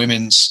Boston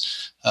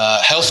Women's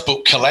Health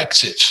Book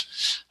Collective.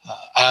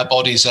 Our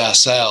Bodies,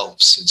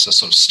 Ourselves. It's a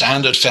sort of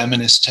standard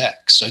feminist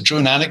text. So I drew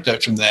an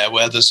anecdote from there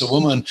where there's a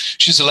woman,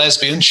 she's a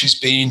lesbian, she's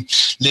been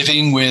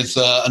living with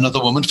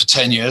another woman for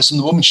 10 years, and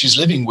the woman she's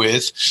living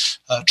with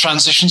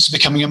transitions to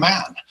becoming a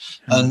man.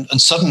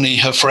 And suddenly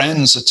her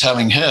friends are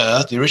telling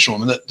her, the original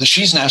woman, that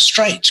she's now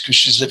straight because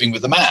she's living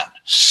with a man.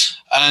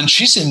 And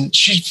she's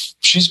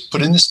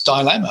put in this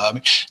dilemma. I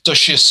mean, does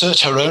she assert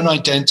her own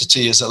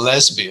identity as a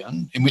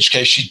lesbian, in which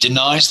case she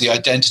denies the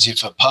identity of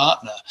her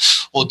partner,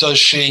 or does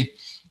she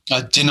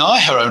deny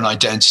her own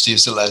identity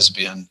as a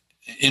lesbian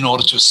in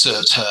order to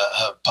assert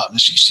her partner?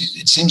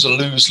 It seems a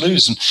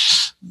lose-lose. And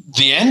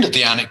the end of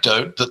the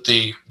anecdote that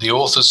the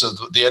authors of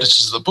the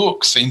editors of the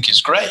book think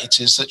is great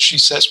is that she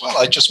says, well,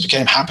 I just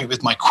became happy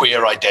with my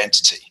queer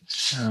identity.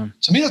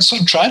 To me, that's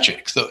sort of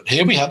tragic that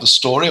here we have the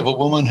story of a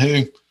woman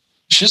who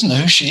she doesn't know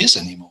who she is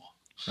anymore.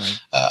 Right.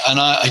 And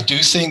I do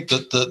think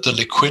that the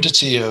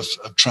liquidity of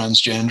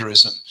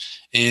transgenderism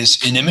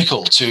is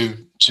inimical to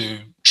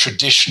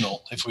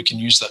traditional, if we can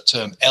use that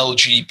term,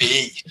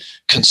 LGB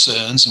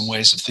concerns and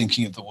ways of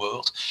thinking of the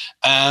world.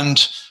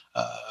 And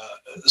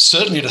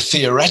certainly at a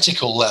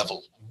theoretical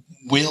level,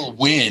 will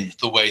win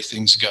the way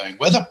things are going.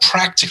 Whether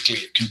practically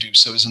it can do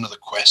so is another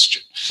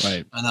question.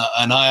 Right.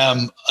 And I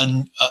am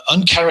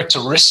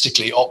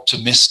uncharacteristically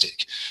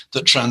optimistic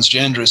that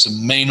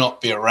transgenderism may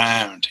not be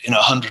around in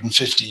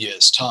 150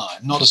 years'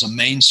 time, not as a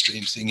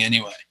mainstream thing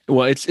anyway.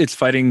 Well, it's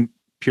fighting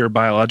pure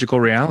biological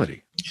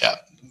reality. Yeah.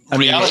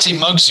 Reality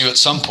mugs you at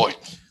some point.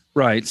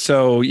 Right.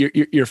 So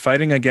you're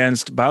fighting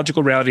against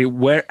biological reality,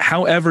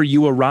 however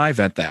you arrive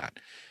at that,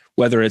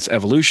 whether it's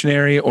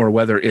evolutionary or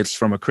whether it's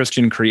from a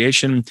Christian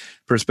creation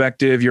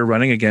perspective, you're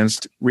running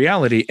against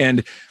reality.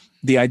 And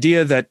the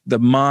idea that the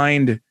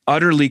mind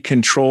utterly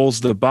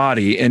controls the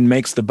body and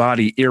makes the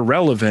body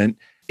irrelevant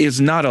is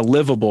not a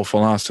livable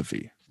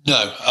philosophy.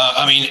 No.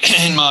 I mean,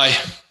 in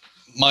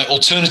my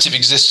alternative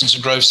existence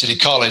at Grove City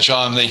College,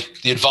 I'm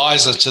the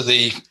advisor to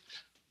the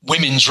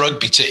women's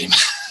rugby team.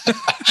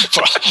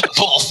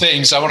 For all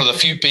things, I'm one of the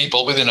few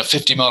people within a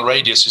 50-mile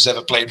radius who's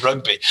ever played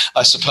rugby,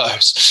 I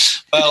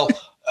suppose. Well,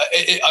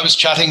 I was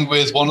chatting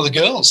with one of the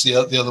girls the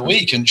other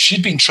week, and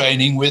she'd been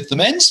training with the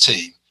men's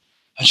team.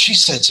 And she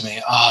said to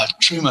me,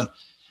 Truman,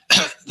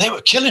 they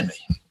were killing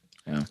me.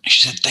 Yeah.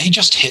 She said, they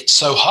just hit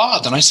so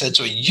hard. And I said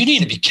to her, you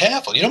need to be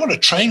careful. You don't want to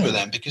train with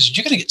them because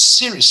you're going to get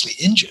seriously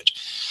injured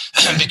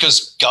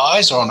because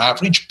guys are on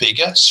average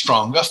bigger,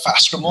 stronger,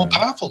 faster, more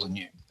powerful than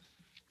you.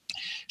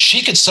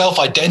 She could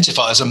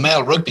self-identify as a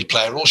male rugby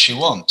player all she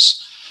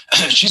wants.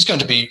 She's going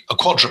to be a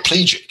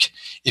quadriplegic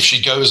if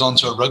she goes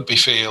onto a rugby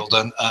field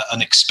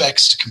and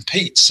expects to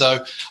compete.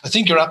 So I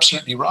think you're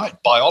absolutely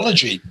right.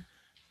 Biology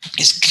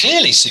is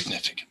clearly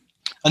significant.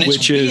 And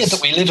it's weird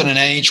that we live in an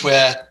age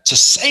where to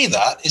say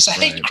that is a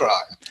hate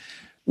crime.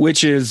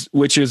 Which is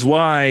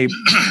why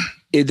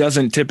it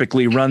doesn't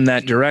typically run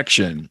that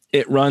direction.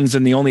 It runs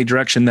in the only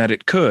direction that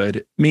it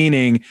could,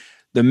 meaning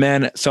the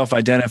men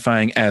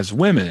self-identifying as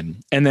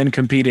women and then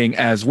competing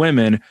as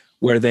women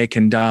where they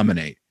can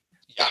dominate.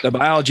 Yeah. The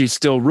biology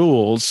still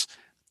rules,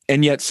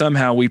 and yet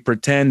somehow we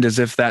pretend as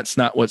if that's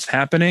not what's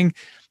happening.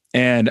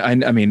 And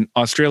I mean,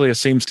 Australia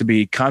seems to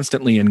be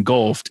constantly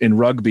engulfed in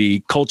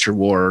rugby culture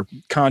war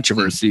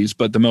controversies,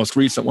 but the most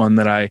recent one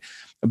that I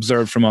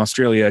observed from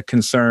Australia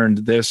concerned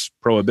this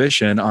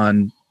prohibition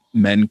on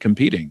men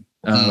competing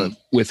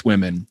with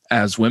women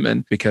as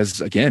women, because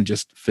again,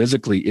 just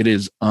physically, it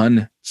is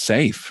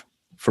unsafe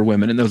for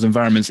women in those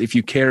environments if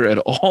you care at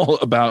all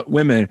about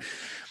women.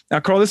 Now,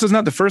 Karl, this is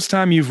not the first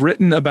time you've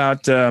written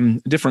about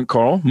different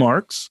Karl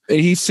Marx.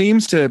 He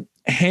seems to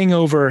hang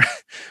over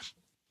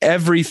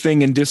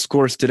everything in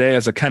discourse today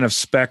as a kind of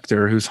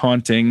specter who's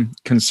haunting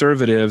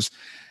conservatives,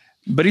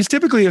 but he's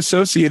typically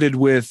associated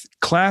with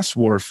class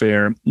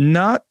warfare,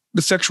 not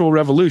the sexual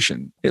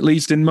revolution, at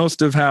least in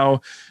most of how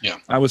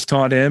I was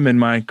taught him in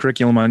my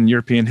curriculum on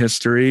European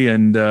history.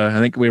 And I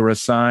think we were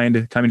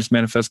assigned Communist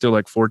Manifesto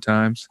like 4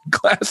 times in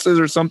classes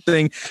or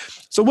something.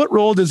 So what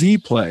role does he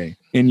play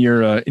in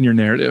your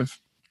narrative?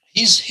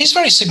 He's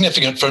very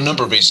significant for a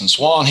number of reasons.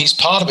 One, he's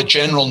part of a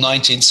general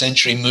 19th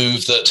century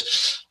move that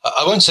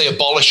I won't say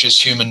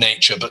abolishes human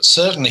nature, but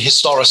certainly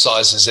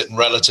historicizes it and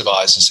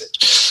relativizes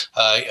it.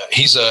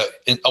 He's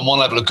on one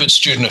level a good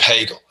student of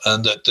Hegel,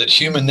 and that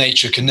human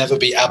nature can never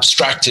be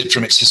abstracted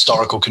from its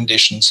historical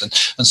conditions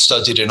and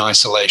studied in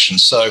isolation.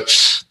 So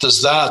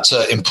there's that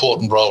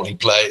important role he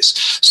plays.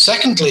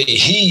 Secondly,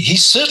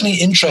 he's certainly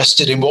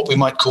interested in what we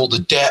might call the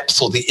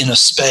depth or the inner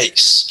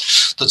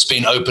space that's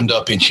been opened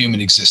up in human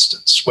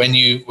existence. When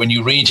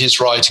you read his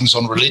writings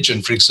on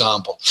religion, for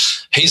example,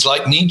 he's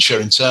like Nietzsche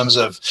in terms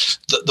of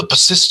the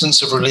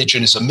persistence of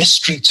religion is a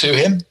mystery to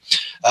him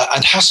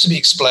and has to be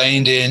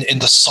explained in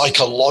the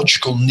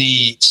psychological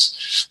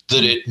needs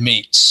that it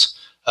meets.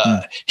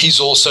 He's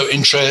also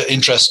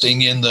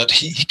interesting in that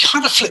he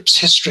kind of flips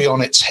history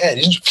on its head.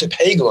 He doesn't flip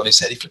Hegel on his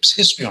head. He flips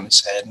history on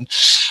its head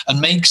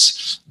and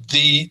makes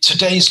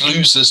today's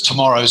losers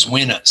tomorrow's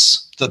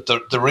winners. that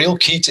the real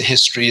key to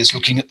history is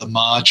looking at the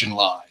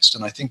marginalized.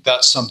 And I think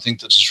that's something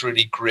that has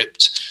really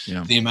gripped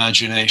the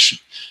imagination.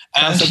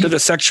 And concept of the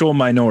sexual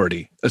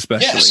minority,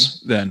 especially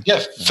then.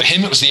 Yeah, for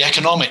him, it was the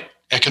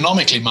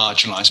economically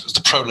marginalized. It was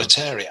the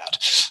proletariat.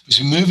 As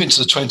we move into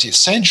the 20th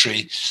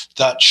century,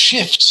 that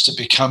shifts to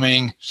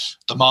becoming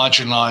the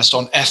marginalized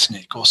on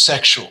ethnic or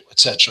sexual,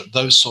 etc.,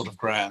 those sort of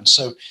grounds.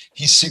 So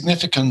he's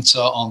significant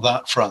on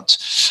that front.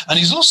 And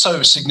he's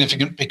also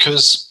significant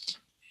because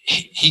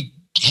he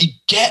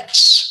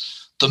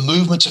gets the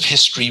movement of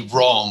history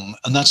wrong,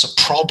 and that's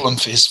a problem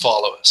for his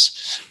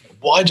followers.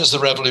 Why does the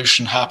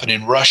revolution happen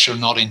in Russia,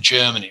 not in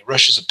Germany?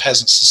 Russia's a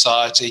peasant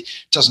society,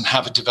 doesn't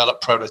have a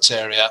developed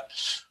proletariat.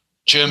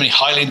 Germany,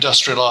 highly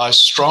industrialized,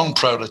 strong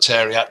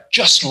proletariat,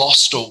 just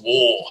lost a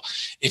war.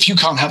 If you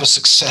can't have a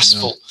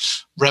successful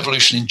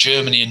revolution in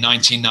Germany in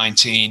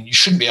 1919, you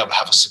shouldn't be able to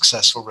have a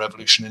successful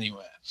revolution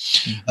anywhere.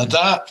 And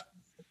that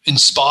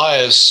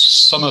inspires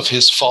some of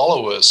his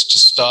followers to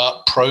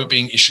start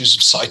probing issues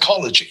of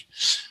psychology.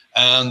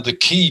 And the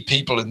key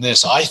people in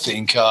this, I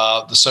think,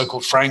 are the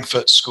so-called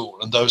Frankfurt School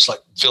and those like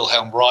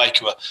Wilhelm Reich,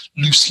 who are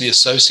loosely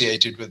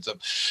associated with them,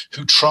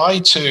 who try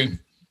to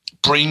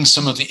bring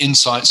some of the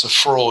insights of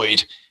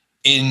Freud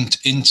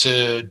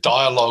into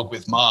dialogue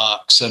with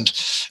Marx, and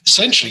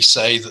essentially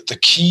say that the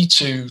key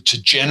to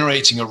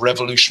generating a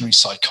revolutionary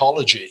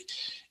psychology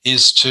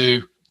is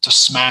to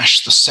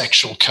smash the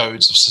sexual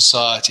codes of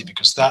society,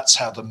 because that's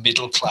how the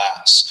middle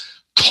class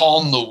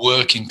con the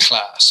working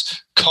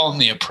class, con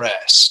the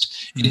oppressed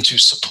into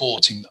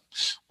supporting them.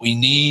 We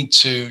need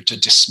to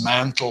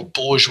dismantle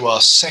bourgeois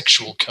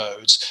sexual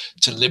codes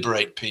to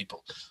liberate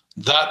people.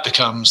 That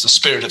becomes the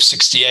spirit of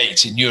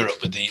 '68 in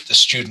Europe with the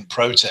student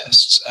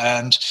protests.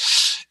 And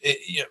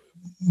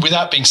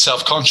without being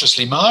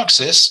self-consciously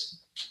Marxist,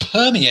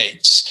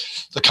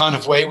 permeates the kind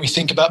of way we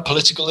think about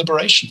political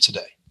liberation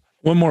today.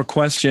 One more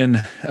question,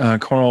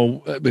 Carl,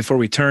 before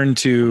we turn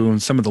to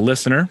some of the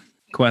listener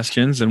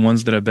questions and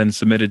ones that have been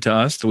submitted to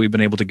us that we've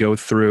been able to go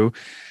through.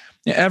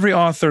 Every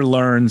author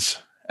learns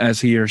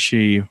as he or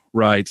she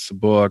writes a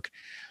book.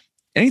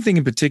 Anything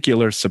in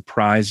particular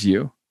surprise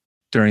you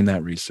during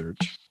that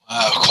research?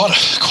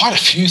 Quite a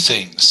few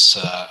things,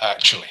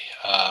 actually.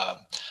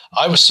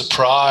 I was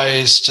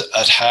surprised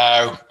at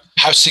how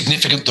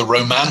significant the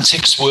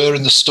romantics were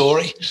in the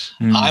story.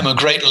 I'm a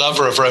great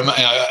lover of romance.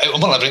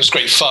 It was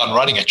great fun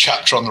writing a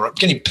chapter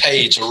getting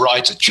paid to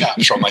write a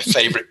chapter on my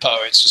favorite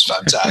poets was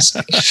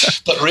fantastic.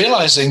 But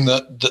realizing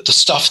that the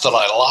stuff that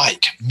I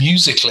like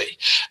musically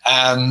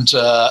and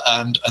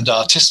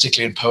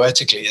artistically and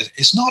poetically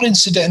is not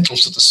incidental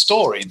to the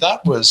story.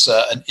 That was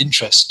an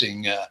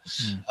interesting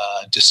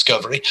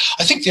discovery.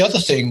 I think the other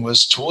thing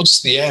was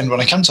towards the end,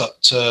 when I come to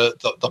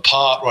the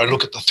part where I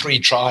look at the three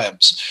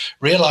triumphs,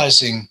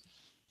 realizing,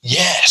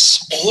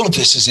 yes, all of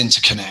this is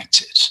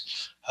interconnected.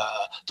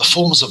 The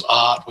forms of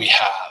art we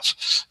have,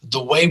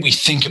 the way we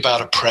think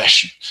about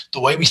oppression,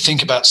 the way we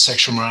think about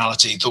sexual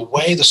morality, the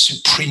way the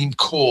Supreme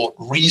Court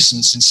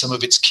reasons in some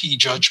of its key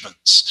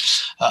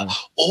judgments.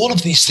 All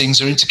of these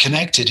things are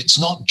interconnected. It's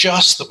not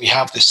just that we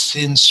have this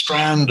thin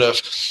strand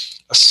of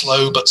a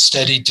slow but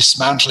steady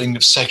dismantling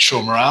of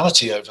sexual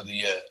morality over the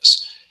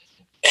years.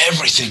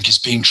 Everything is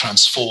being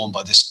transformed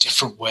by this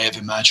different way of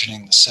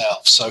imagining the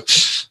self. So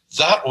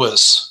that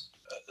was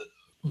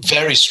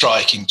very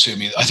striking to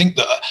me. I think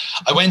that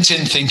I went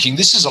in thinking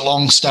this is a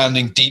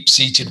long-standing,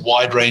 deep-seated,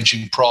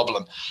 wide-ranging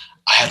problem.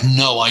 I had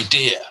no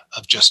idea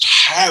of just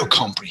how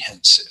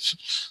comprehensive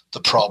the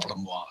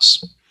problem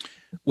was.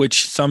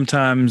 Which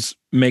sometimes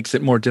makes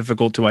it more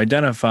difficult to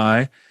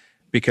identify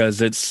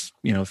because it's,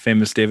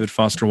 famous David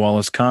Foster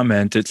Wallace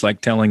comment, it's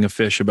like telling a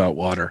fish about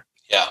water.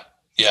 Yeah.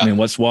 I mean,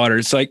 what's water?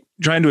 It's like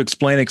trying to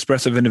explain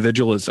expressive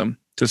individualism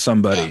to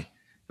somebody. Yeah.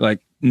 Like,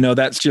 no,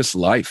 that's just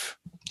life.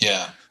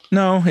 Yeah.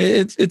 No,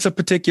 it's a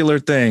particular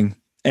thing,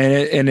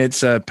 and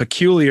it's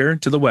peculiar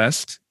to the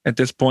West at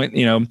this point.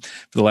 For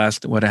the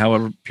last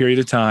however period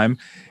of time,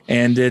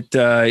 and it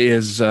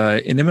is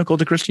inimical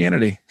to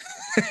Christianity.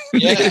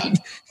 Yeah,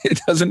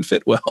 it doesn't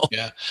fit well.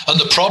 Yeah, and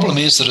the problem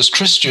is that as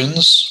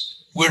Christians,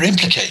 we're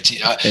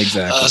implicated.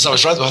 Exactly. As I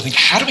was writing, I think,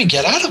 how do we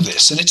get out of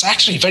this? And it's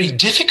actually very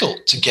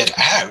difficult to get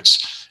out.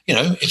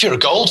 If you're a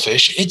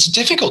goldfish, it's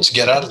difficult to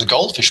get out of the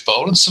goldfish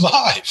bowl and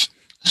survive.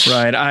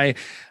 Right.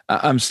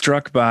 I'm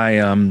struck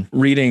by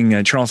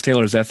reading Charles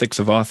Taylor's Ethics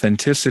of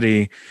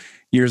Authenticity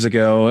years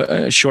ago,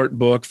 a short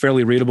book,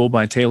 fairly readable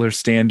by Taylor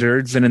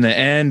standards. And in the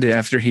end,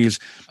 after he's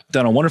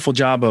done a wonderful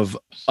job of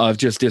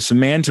just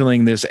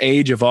dismantling this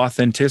age of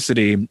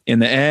authenticity, in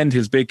the end,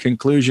 his big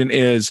conclusion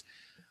is,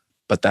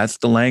 but that's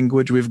the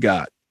language we've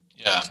got.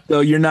 Yeah. So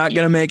you're not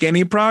going to make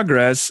any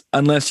progress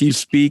unless you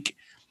speak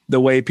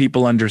the way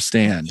people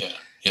understand.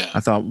 Yeah.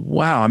 I thought,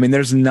 wow, I mean,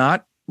 there's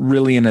not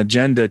really an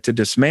agenda to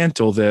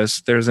dismantle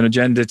this. There's an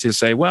agenda to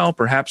say, well,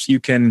 perhaps you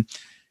can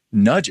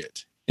nudge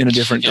it in a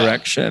different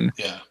direction.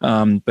 Yeah.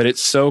 But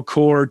it's so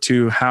core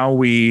to how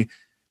we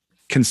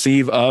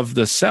conceive of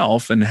the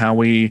self and how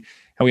we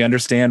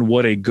understand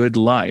what a good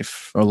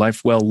life or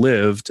life well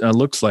lived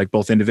looks like,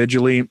 both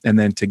individually and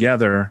then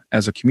together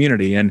as a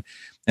community. And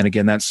And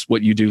again, that's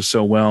what you do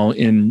so well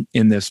in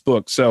this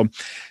book. So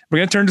we're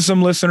going to turn to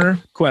some listener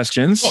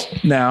questions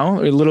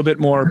now, a little bit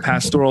more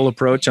pastoral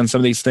approach on some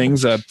of these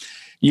things.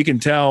 You can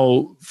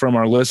tell from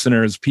our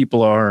listeners,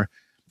 people are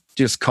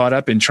just caught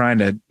up in trying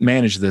to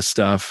manage this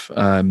stuff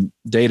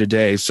day to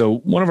day. So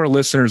one of our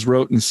listeners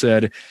wrote and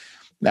said,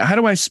 how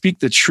do I speak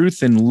the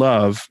truth in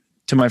love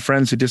to my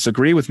friends who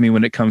disagree with me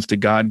when it comes to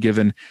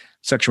God-given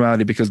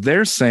sexuality? Because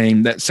they're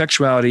saying that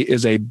sexuality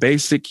is a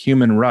basic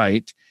human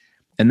right,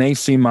 and they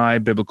see my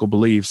biblical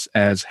beliefs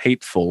as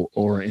hateful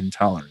or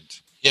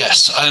intolerant.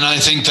 Yes, and I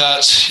think that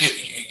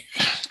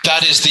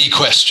is the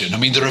question. I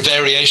mean, there are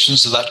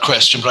variations of that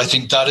question, but I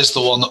think that is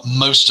the one that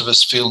most of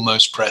us feel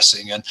most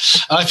pressing. And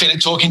I feel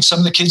it talking to some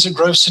of the kids at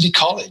Grove City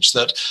College,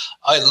 that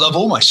I love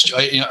all my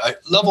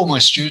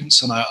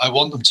students, and I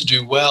want them to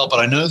do well, but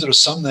I know there are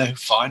some there who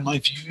find my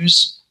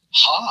views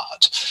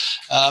hard.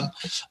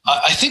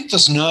 I think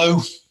there's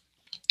no...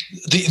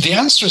 The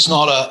answer is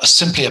not a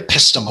simply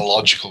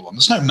epistemological one.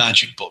 There's no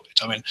magic bullet.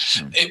 I mean,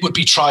 it would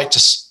be tried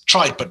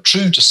but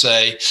true to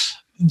say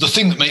the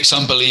thing that makes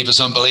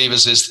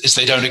unbelievers is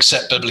they don't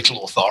accept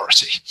biblical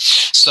authority.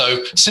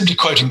 So simply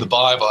quoting the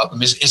Bible at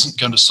them isn't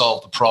going to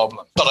solve the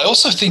problem. But I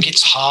also think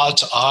it's hard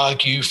to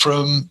argue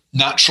from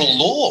natural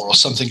law or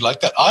something like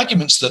that.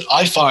 Arguments that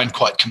I find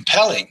quite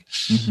compelling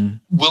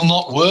will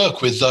not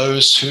work with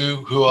those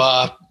who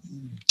are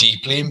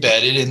deeply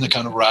embedded in the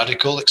kind of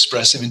radical,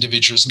 expressive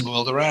individualism in the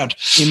world around.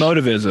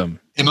 Emotivism.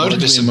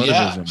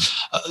 Yeah.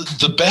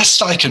 The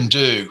best I can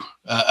do,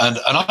 and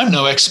I'm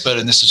no expert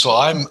in this at all.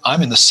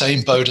 I'm in the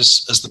same boat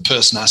as the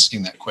person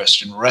asking that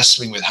question,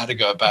 wrestling with how to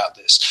go about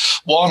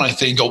this. One, I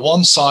think a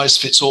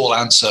one-size-fits-all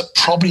answer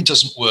probably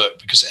doesn't work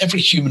because every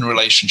human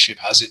relationship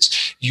has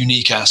its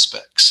unique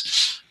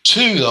aspects.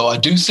 Two, though, I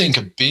do think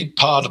a big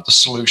part of the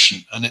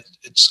solution, and I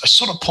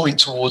sort of point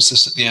towards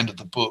this at the end of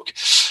the book.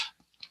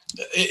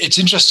 It's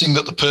interesting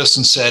that the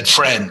person said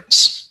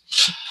friends,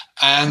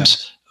 and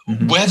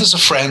where there's a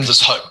friend,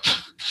 there's hope,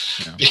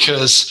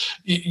 because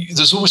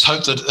there's always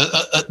hope that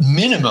at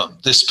minimum,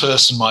 this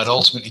person might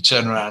ultimately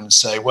turn around and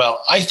say,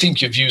 well, I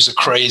think your views are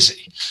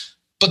crazy,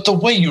 but the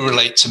way you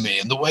relate to me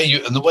and the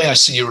way I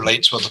see you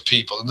relate to other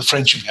people and the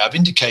friendship you have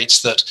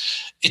indicates that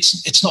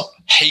it's not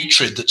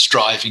hatred that's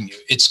driving you,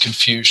 it's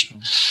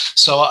confusion.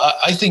 So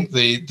I think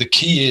the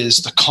key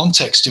is the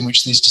context in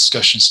which these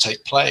discussions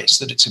take place,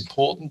 that it's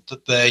important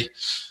that they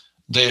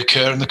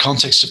occur in the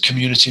context of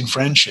community and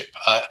friendship.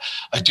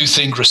 I do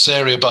think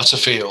Rosaria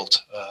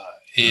Butterfield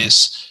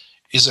is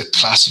a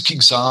classic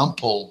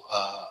example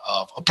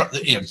of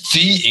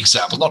the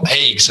example, not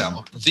a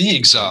example, but the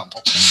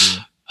example.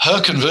 Her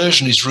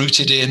conversion is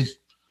rooted in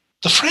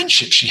the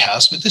friendship she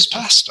has with this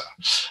pastor.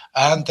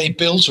 And they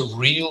built a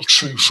real,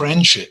 true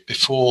friendship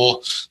before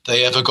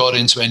they ever got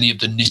into any of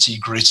the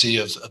nitty-gritty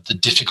of the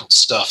difficult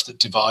stuff that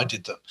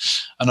divided them.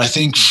 And I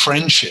think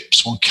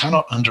friendships, one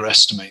cannot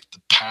underestimate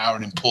the power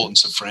and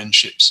importance of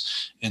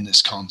friendships in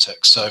this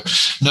context. So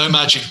no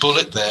magic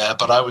bullet there,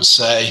 but I would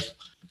say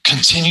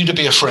continue to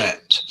be a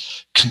friend.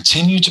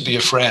 Continue to be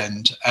a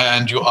friend,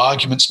 and your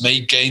arguments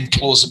may gain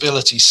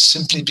plausibility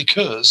simply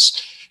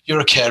because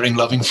you're a caring,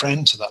 loving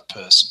friend to that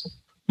person.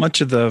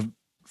 Much of the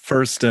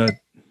first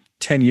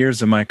 10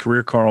 years of my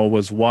career, Carl,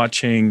 was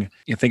watching,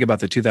 you think about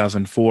the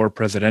 2004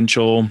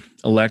 presidential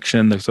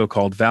election, the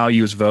so-called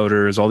values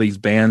voters, all these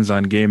bans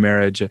on gay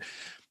marriage.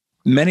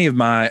 Many of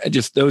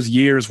those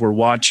years were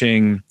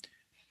watching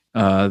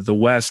the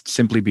West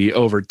simply be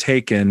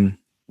overtaken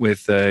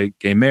with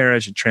gay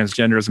marriage and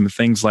transgenderism and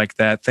things like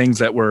that. Things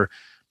that were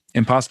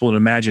impossible to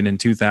imagine in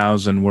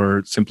 2000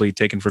 were simply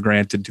taken for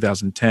granted in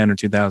 2010 or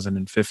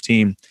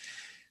 2015.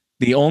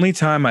 The only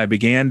time I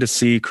began to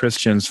see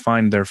Christians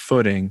find their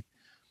footing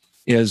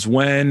is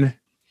when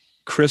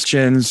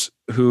Christians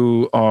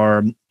who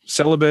are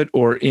celibate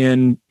or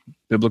in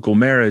biblical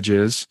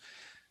marriages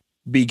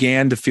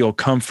began to feel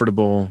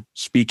comfortable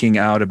speaking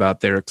out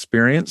about their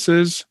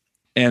experiences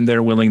and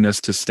their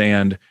willingness to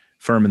stand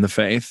firm in the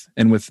faith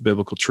and with the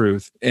biblical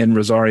truth. And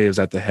Rosaria is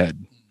at the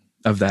head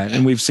of that.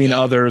 And we've seen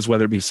others,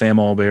 whether it be Sam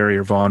Alberry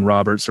or Vaughn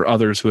Roberts or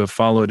others who have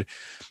followed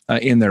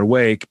in their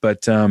wake.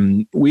 But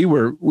we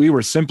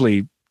were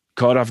simply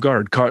caught off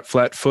guard, caught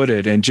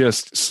flat-footed, and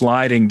just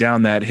sliding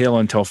down that hill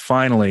until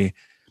finally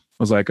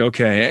was like,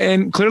 okay.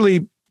 And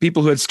clearly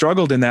people who had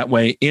struggled in that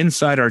way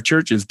inside our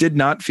churches did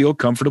not feel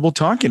comfortable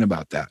talking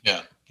about that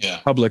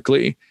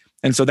publicly.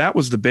 And so that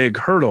was the big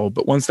hurdle.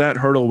 But once that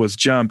hurdle was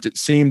jumped, it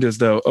seemed as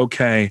though,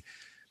 okay,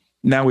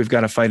 now we've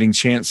got a fighting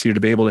chance here to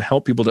be able to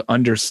help people to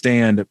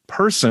understand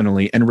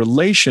personally and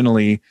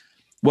relationally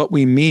what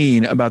we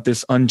mean about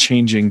this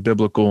unchanging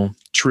biblical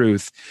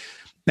truth.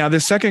 Now, the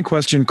second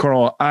question,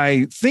 Carl,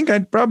 I think I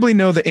probably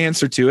know the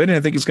answer to it, and I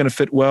think it's going to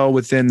fit well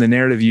within the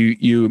narrative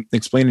you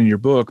explain in your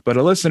book. But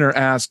a listener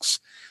asks,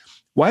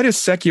 why does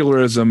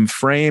secularism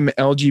frame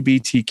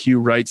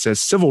LGBTQ rights as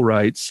civil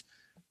rights,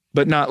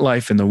 but not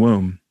life in the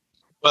womb?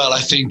 Well,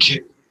 I think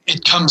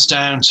it comes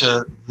down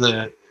to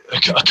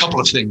a couple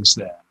of things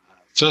there.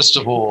 First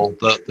of all,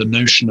 the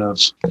notion of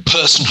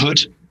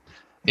personhood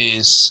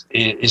is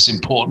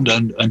important,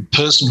 and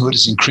personhood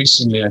is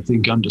increasingly, I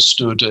think,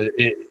 understood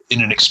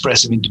in an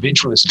expressive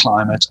individualist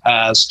climate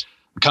as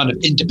a kind of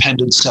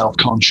independent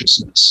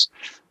self-consciousness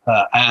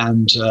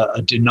and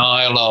a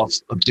denial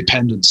of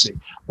dependency.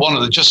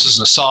 Just as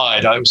an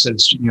aside, I always said,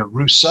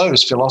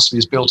 Rousseau's philosophy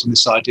is built on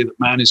this idea that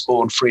man is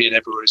born free and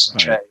everywhere is in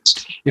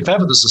chains. If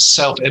ever there's a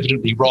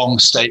self-evidently wrong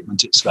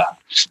statement, it's that.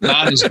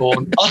 Man is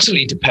born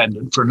utterly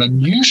dependent for an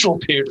unusual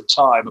period of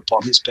time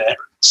upon his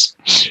parents.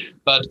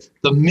 But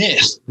the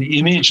myth, the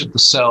image of the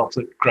self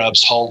that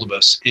grabs hold of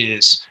us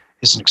is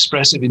an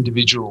expressive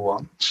individual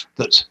one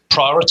that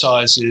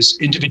prioritizes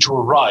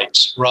individual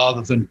rights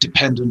rather than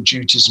dependent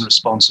duties and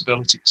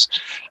responsibilities.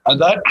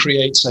 And that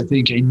creates, I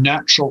think, a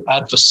natural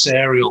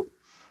adversarial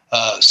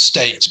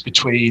state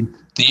between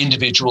the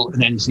individual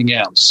and anything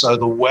else. So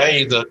the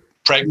way that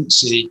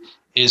pregnancy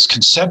is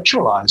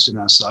conceptualized in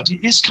our society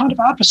is kind of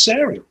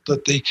adversarial,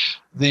 that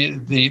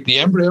the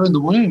embryo in the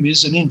womb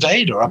is an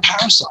invader, a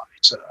parasite.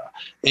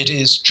 It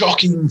is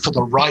jockeying for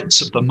the rights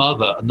of the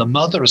mother, and the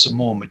mother, as a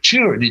more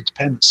mature and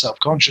independent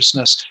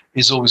self-consciousness,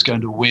 is always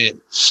going to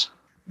win.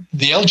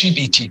 The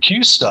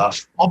LGBTQ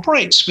stuff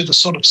operates with a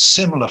sort of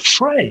similar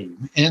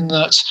frame in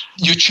that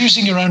you're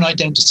choosing your own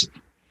identity.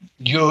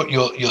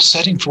 You're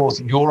setting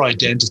forth your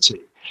identity,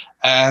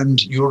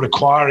 and you're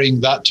requiring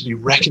that to be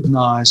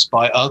recognized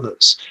by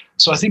others.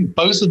 So I think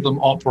both of them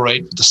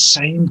operate with the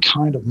same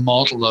kind of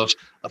model of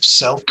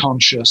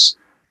self-conscious,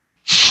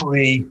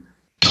 free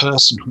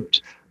personhood.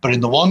 But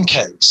in the one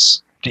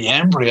case, the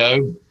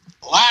embryo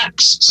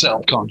lacks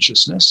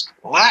self-consciousness,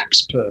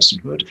 lacks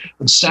personhood,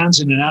 and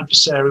stands in an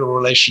adversarial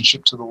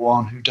relationship to the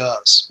one who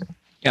does.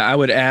 Yeah, I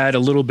would add a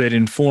little bit,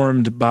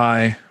 informed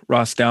by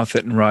Ross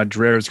Douthat and Rod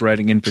Dreher's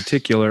writing in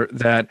particular,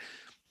 that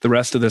the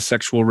rest of the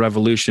sexual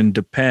revolution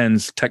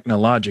depends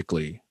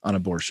technologically on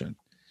abortion.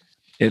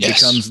 It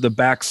becomes the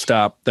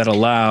backstop that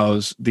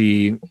allows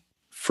the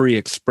free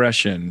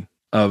expression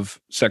of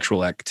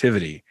sexual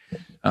activity,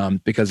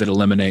 because it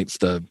eliminates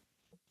the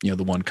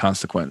one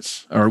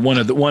consequence, or one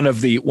of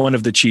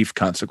the chief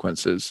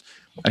consequences,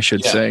 I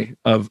should say,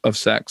 of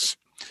sex.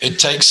 It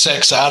takes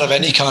sex out of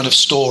any kind of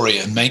story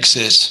and makes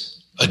it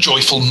a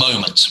joyful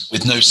moment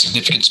with no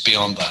significance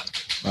beyond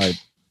that.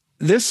 Right.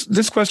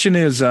 This question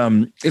is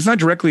not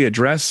directly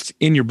addressed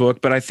in your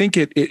book, but I think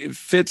it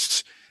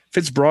fits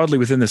broadly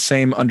within the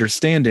same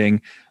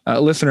understanding. A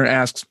listener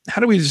asks,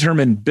 how do we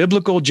determine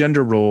biblical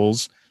gender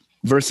roles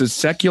versus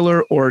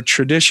secular or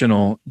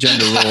traditional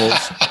gender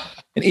roles?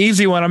 An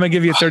easy one. I'm going to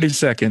give you 30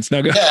 seconds.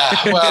 Now go. Yeah,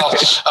 well,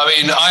 I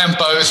mean, I am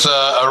both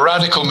a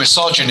radical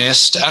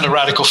misogynist and a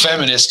radical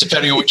feminist,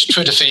 depending on which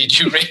Twitter feed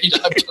you read,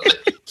 I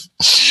believe.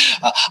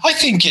 I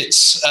think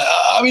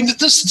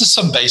there's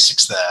some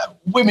basics there.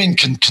 Women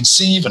can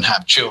conceive and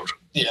have children.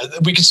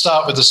 We can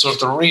start with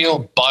the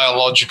real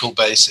biological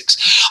basics.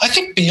 I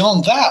think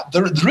beyond that,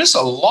 there is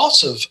a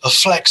lot of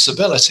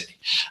flexibility.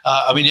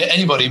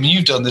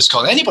 You've done this,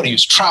 Colin. Anybody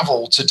who's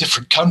traveled to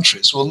different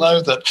countries will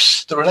know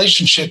that the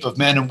relationship of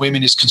men and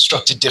women is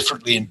constructed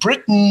differently in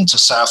Britain, to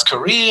South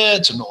Korea,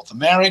 to North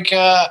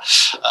America,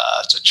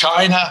 to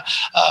China.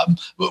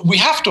 We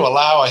have to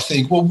allow,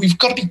 we've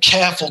got to be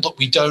careful that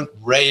we don't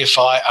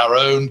reify our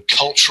own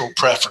cultural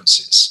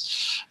preferences.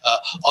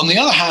 On the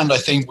other hand, I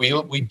think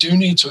we do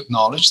need to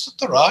acknowledge that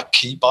there are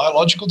key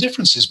biological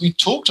differences. We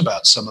talked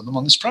about some of them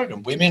on this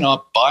program. Women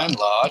are, by and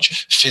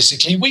large,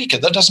 physically weaker.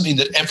 That doesn't mean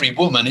that every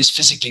woman is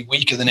physically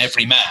weaker than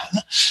every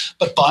man,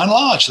 but by and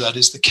large, that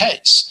is the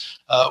case.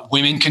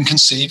 Women can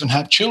conceive and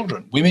have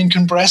children. Women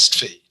can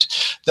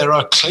breastfeed. There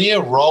are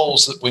clear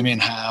roles that women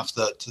have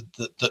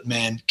that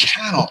men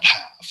cannot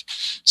have.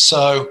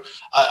 So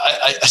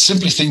I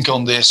simply think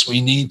on this,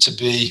 we need to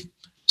be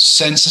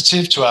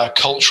sensitive to our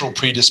cultural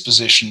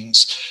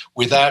predispositions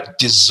without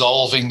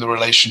dissolving the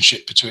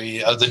relationship between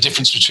the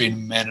difference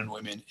between men and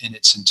women in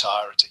its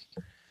entirety.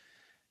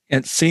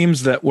 It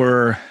seems that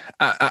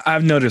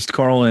I've noticed,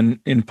 Carl,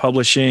 in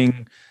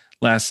publishing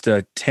last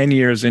 10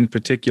 years in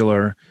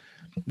particular,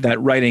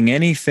 that writing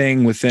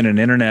anything within an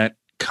internet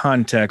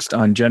context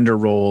on gender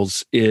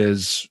roles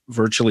is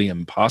virtually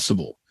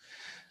impossible,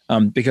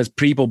 because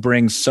people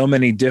bring so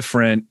many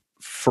different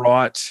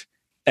fraught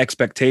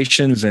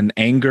expectations and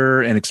anger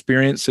and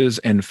experiences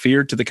and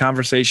fear to the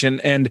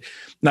conversation, and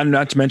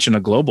not to mention a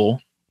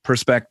global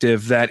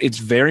perspective, that it's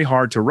very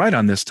hard to write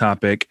on this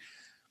topic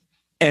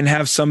and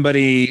have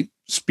somebody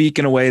speak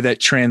in a way that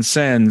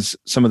transcends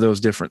some of those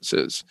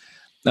differences.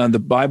 Now, the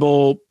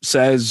Bible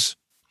says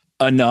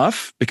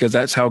enough because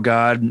that's how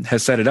God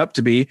has set it up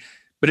to be,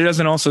 but it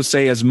doesn't also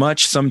say as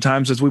much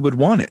sometimes as we would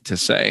want it to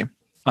say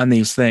on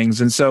these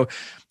things. And so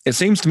it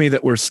seems to me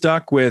that we're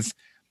stuck with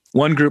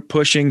one group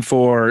pushing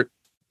for,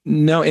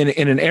 no, in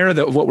an era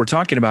of what we're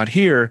talking about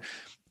here,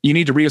 you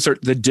need to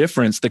reassert the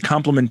difference, the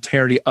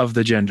complementarity of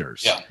the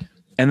genders. Yeah.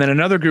 And then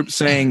another group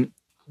saying,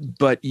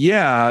 but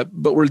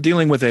we're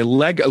dealing with a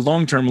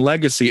long-term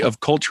legacy of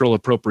cultural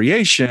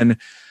appropriation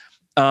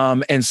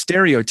and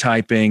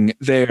stereotyping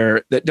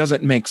there that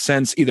doesn't make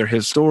sense either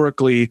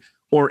historically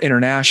or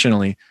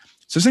internationally.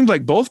 So it seems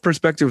like both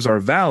perspectives are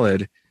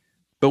valid,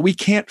 but we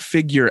can't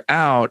figure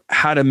out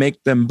how to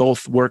make them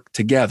both work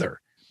together.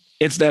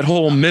 It's that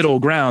whole middle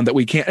ground that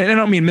we can't, and I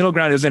don't mean middle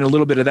ground as in a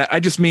little bit of that. I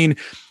just mean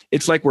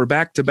it's like we're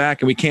back to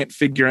back and we can't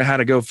figure out how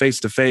to go face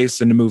to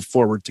face and to move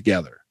forward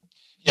together.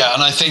 Yeah,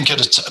 and I think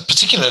at a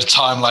particular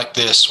time like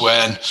this,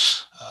 when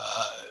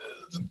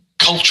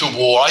culture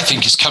war, I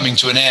think, is coming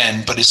to an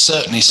end, but is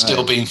certainly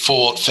still being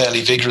fought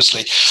fairly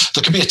vigorously,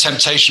 there can be a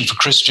temptation for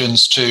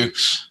Christians to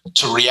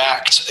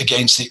react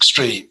against the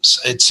extremes.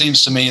 It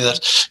seems to me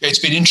that it's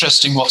been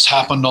interesting what's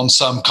happened on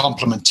some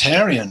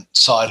complementarian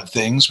side of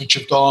things, which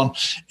have gone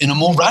in a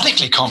more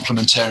radically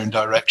complementarian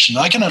direction.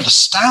 I can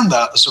understand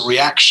that as a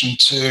reaction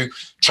to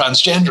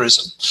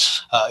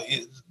transgenderism.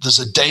 There's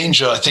a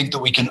danger, I think, that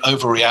we can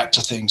overreact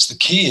to things. The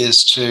key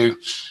is to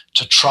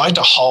try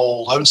to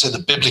hold, I wouldn't say the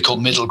biblical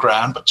middle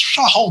ground, but to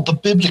try to hold the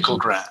biblical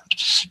ground,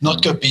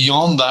 not go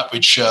beyond that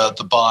which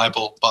the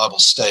Bible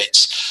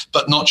states,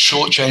 but not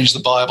shortchange the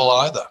Bible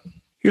either.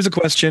 Here's a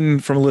question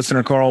from a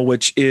listener, Carl,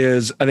 which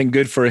is, I think,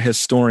 good for a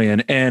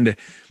historian. And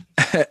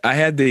I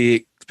had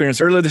the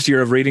experience earlier this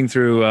year of reading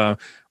through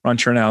Ron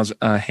Chernow's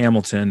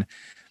Hamilton.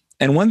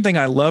 And one thing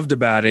I loved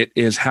about it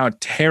is how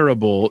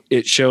terrible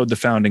it showed the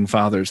founding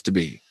fathers to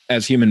be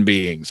as human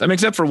beings. I mean,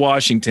 except for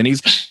Washington, he's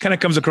kind of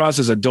comes across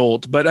as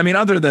adult. But I mean,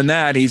 other than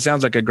that, he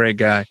sounds like a great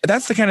guy.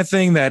 That's the kind of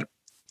thing that,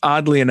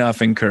 oddly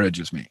enough,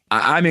 encourages me.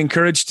 I'm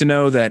encouraged to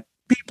know that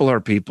people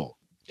are people.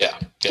 Yeah.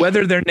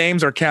 Whether their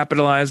names are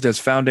capitalized as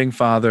founding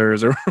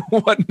fathers or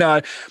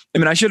whatnot. I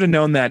mean, I should have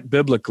known that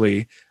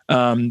biblically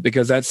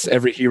because that's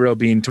every hero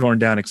being torn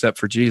down except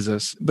for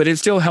Jesus. But it's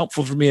still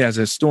helpful for me as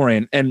a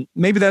historian. And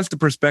maybe that's the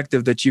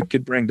perspective that you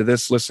could bring to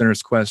this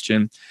listener's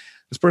question.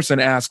 This person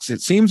asks,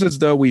 it seems as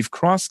though we've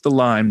crossed the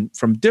line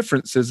from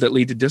differences that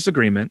lead to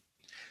disagreement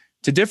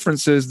to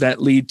differences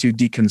that lead to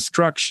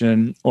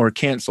deconstruction or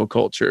cancel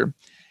culture.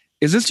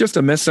 Is this just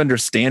a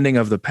misunderstanding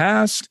of the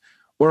past,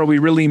 or are we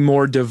really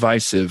more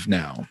divisive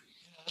now?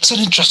 That's an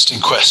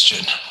interesting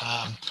question.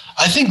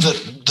 I think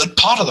that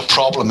part of the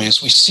problem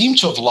is we seem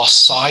to have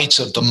lost sight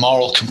of the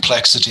moral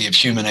complexity of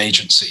human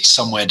agency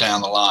somewhere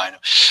down the line.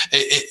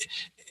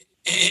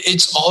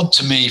 It's odd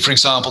to me, for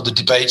example, the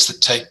debates that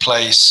take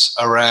place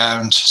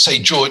around, say,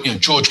 George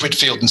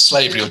Whitefield and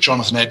slavery or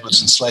Jonathan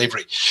Edwards and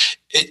slavery.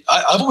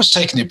 I've always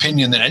taken the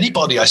opinion that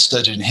anybody I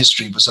studied in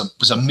history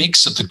was a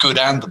mix of the good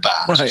and the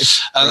bad. Right.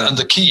 And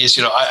the key is,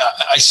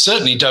 I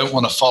certainly don't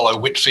want to follow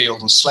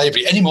Whitefield and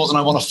slavery any more than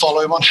I want to follow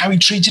him on how he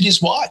treated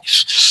his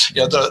wife.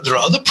 There are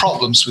other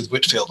problems with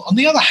Whitefield. On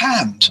the other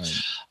hand,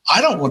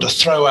 I don't want to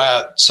throw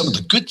out some of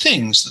the good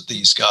things that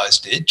these guys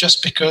did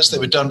just because they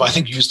were done by, I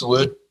think you used the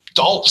word,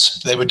 dolt.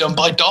 They were done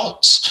by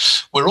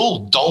dolts. We're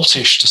all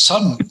doltish to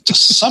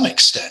some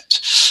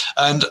extent.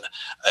 And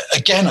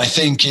again, I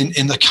think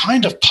in the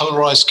kind of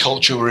polarized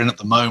culture we're in at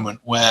the moment,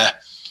 where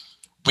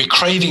we're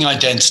craving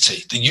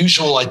identity, the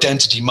usual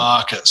identity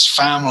markers,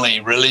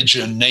 family,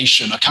 religion,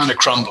 nation, are kind of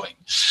crumbling.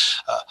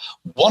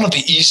 One of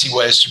the easy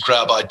ways to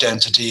grab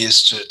identity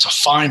is to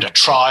find a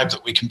tribe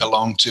that we can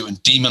belong to and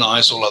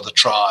demonize all other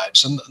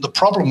tribes. And the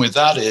problem with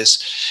that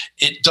is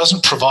it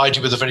doesn't provide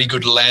you with a very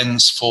good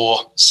lens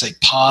for, say,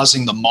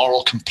 parsing the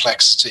moral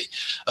complexity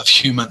of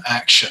human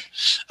action.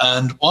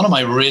 And one of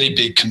my really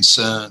big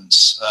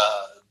concerns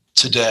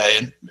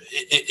today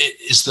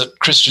is that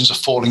Christians are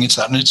falling into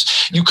that. And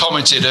you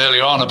commented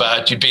earlier on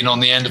about you'd been on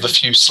the end of a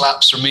few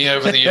slaps from me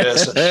over the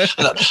years.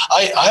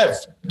 I have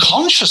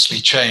consciously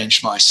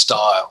changed my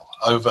style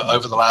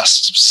over the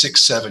last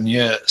 6-7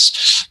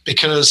 years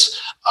because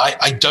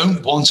I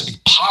don't want to be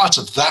part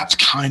of that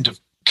kind of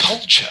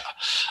culture.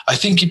 I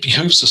think it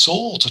behooves us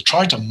all to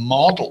try to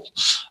model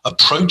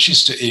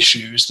approaches to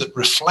issues that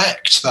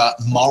reflect that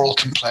moral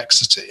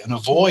complexity and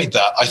avoid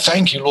that. I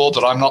thank you, Lord,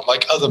 that I'm not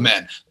like other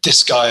men,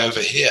 this guy over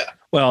here.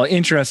 Well,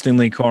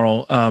 interestingly,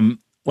 Carl,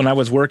 when I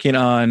was working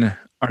on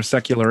Our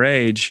Secular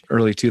Age,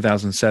 early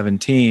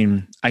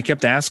 2017, I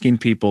kept asking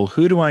people,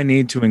 who do I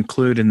need to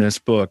include in this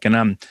book? And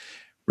I'm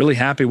really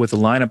happy with the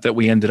lineup that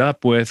we ended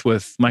up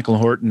with Michael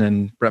Horton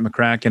and Brett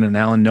McCracken and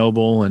Alan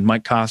Noble and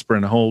Mike Cosper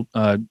and a whole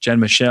Jen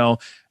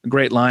Michelle, a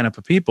great lineup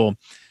of people.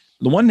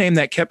 The one name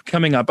that kept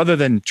coming up, other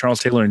than Charles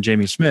Taylor and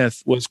Jamie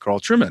Smith, was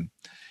Carl Trueman,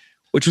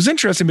 which was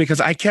interesting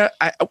because I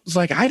was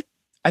like, I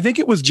think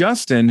it was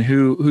Justin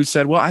who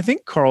said, well, I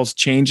think Carl's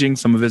changing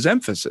some of his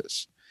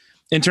emphasis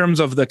in terms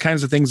of the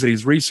kinds of things that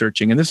he's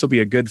researching, and this will be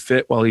a good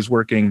fit while he's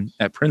working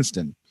at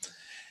Princeton.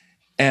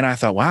 And I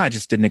thought, wow, I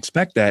just didn't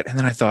expect that. And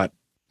then I thought,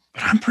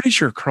 but I'm pretty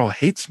sure Carl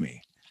hates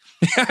me.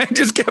 I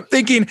just kept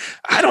thinking,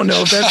 I don't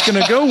know if that's going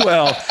to go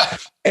well.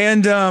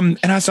 And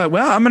I thought,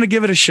 well, I'm going to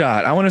give it a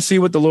shot. I want to see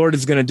what the Lord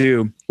is going to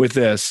do with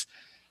this.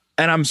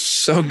 And I'm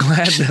so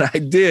glad that I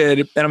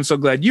did. And I'm so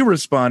glad you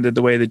responded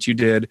the way that you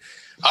did.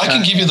 I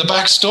can give you the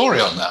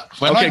backstory on that.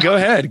 Go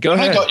ahead. When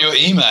I got your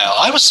email,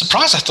 I was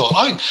surprised. I thought,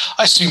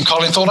 I assumed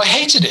Colin thought I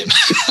hated him.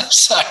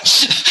 So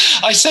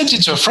I sent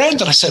it to a friend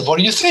and I said, what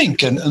do you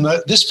think? And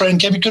this friend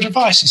gave me good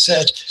advice. He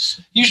said,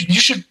 you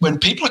should, when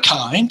people are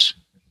kind,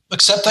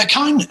 accept their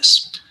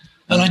kindness.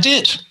 And I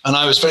did. And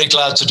I was very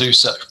glad to do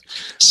so.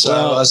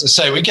 So, as I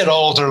say, we get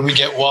older and we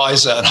get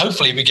wiser, and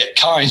hopefully we get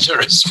kinder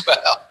as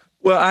well.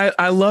 Well,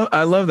 I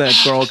love that,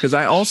 Carl, because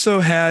I also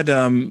had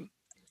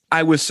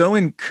I was so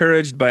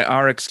encouraged by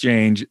our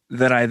exchange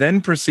that I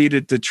then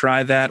proceeded to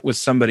try that with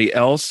somebody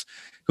else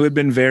who had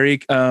been very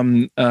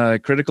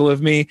critical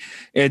of me.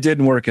 It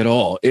didn't work at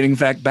all. It, in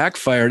fact,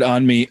 backfired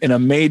on me in a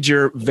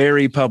major,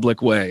 very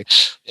public way.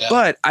 Yeah.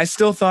 But I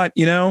still thought,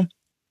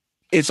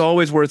 it's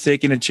always worth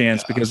taking a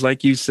chance because,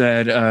 like you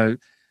said,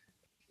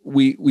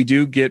 we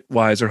do get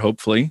wiser,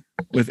 hopefully,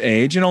 with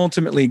age. And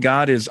ultimately,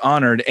 God is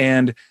honored.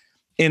 And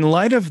in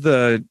light of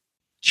the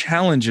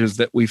challenges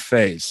that we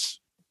face,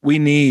 we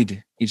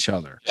need each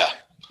other. Yeah.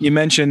 You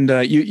mentioned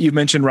you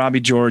mentioned Robbie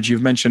George.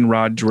 You've mentioned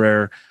Rod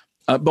Dreher.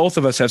 Both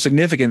of us have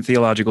significant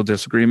theological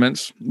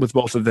disagreements with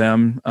both of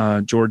them.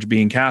 George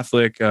being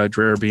Catholic,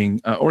 Dreher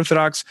being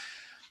Orthodox,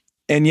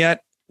 and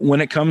yet when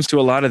it comes to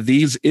a lot of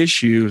these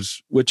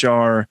issues, which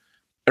are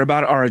they're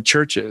about our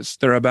churches,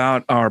 they're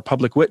about our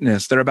public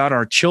witness, they're about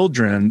our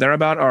children, they're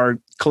about our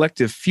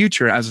collective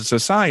future as a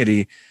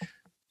society,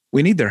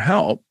 we need their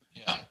help.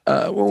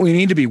 We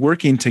need to be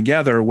working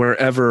together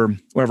wherever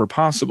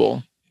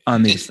possible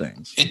on these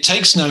things. It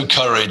takes no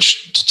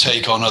courage to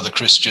take on other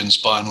Christians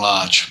by and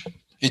large.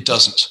 It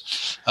doesn't.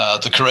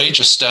 The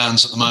courageous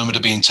stands at the moment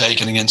are being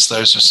taken against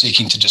those who are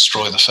seeking to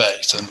destroy the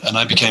faith. And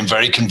I became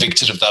very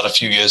convicted of that a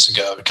few years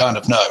ago. I kind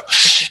of know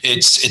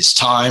it's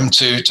time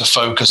to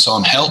focus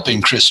on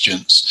helping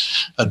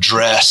Christians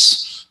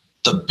address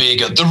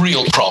the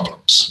real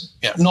problems.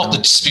 Not the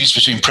disputes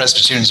between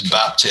Presbyterians and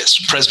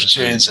Baptists,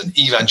 Presbyterians and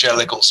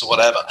evangelicals or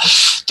whatever.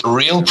 The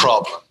real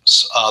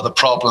problems are the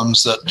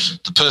problems that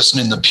the person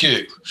in the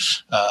pew,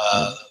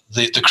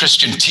 the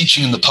Christian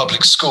teaching in the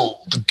public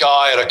school, the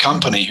guy at a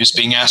company who's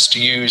being asked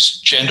to use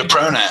gender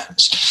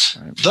pronouns.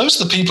 Those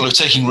are the people who are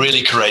taking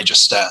really courageous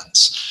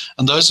stands.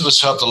 And those of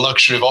us who have the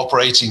luxury of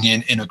operating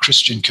in a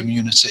Christian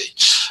community,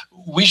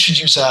 we should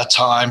use our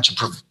time to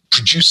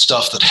produce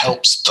stuff that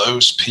helps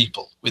those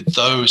people with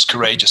those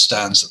courageous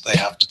stands that they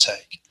have to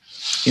take.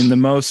 In the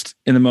most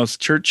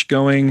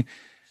church-going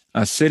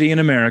city in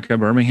America,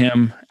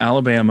 Birmingham,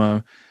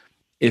 Alabama,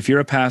 if you're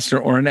a pastor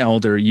or an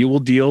elder, you will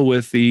deal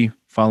with the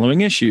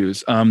following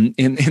issues. In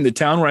the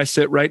town where I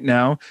sit right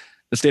now,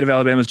 the state of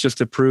Alabama has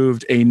just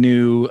approved a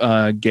new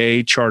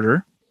gay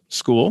charter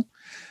school.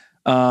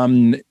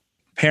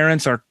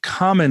 Parents are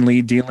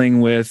commonly dealing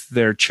with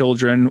their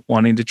children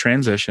wanting to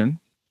transition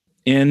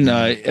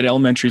at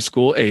elementary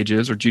school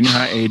ages or junior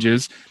high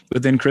ages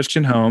within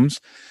Christian homes.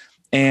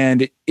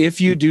 And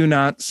if you do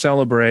not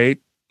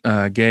celebrate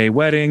gay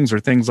weddings or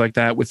things like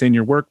that within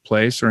your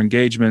workplace or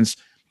engagements,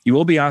 you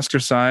will be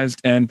ostracized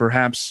and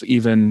perhaps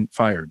even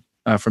fired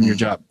from your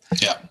job.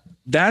 Yeah,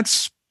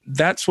 that's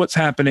what's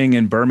happening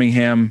in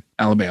Birmingham,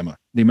 Alabama,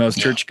 the most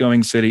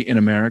church-going city in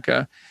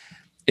America.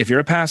 If you're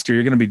a pastor,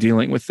 you're going to be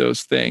dealing with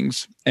those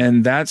things,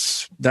 and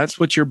that's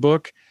what your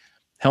book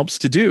helps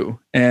to do.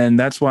 And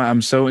that's why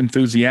I'm so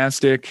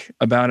enthusiastic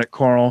about it,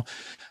 Carl.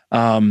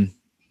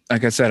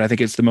 Like I said, I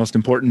think it's the most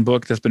important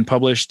book that's been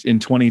published in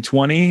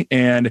 2020,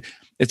 and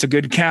it's a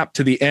good cap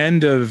to the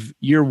end of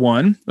year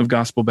one of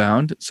Gospel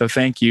Bound. So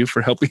thank you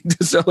for helping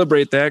to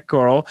celebrate that,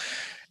 Carl.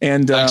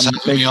 And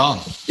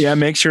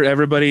make sure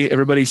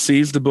everybody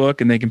sees the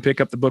book and they can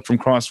pick up the book from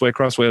Crossway.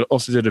 Crossway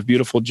also did a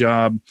beautiful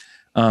job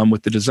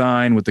with the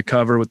design, with the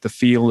cover, with the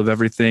feel of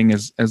everything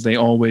as they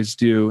always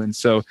do. And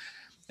so,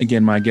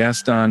 again, my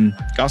guest on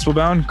Gospel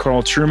Bound,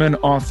 Carl Trueman,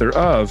 author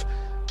of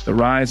The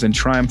Rise and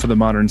Triumph of the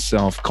Modern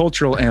Self,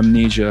 Cultural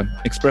Amnesia,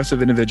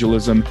 Expressive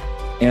Individualism,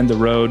 and the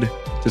Road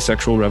to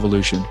Sexual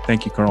Revolution.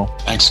 Thank you, Carl.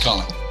 Thanks,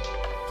 Colin.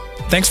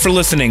 Thanks for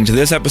listening to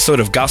this episode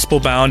of Gospel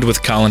Bound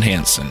with Colin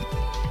Hansen.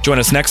 Join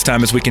us next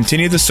time as we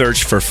continue the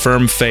search for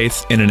firm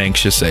faith in an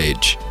anxious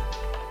age.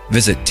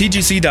 Visit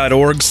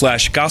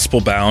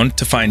tgc.org/gospelbound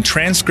to find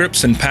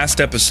transcripts and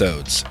past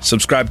episodes,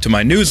 subscribe to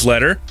my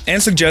newsletter,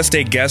 and suggest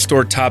a guest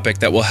or topic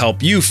that will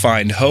help you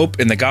find hope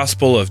in the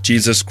gospel of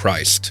Jesus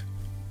Christ.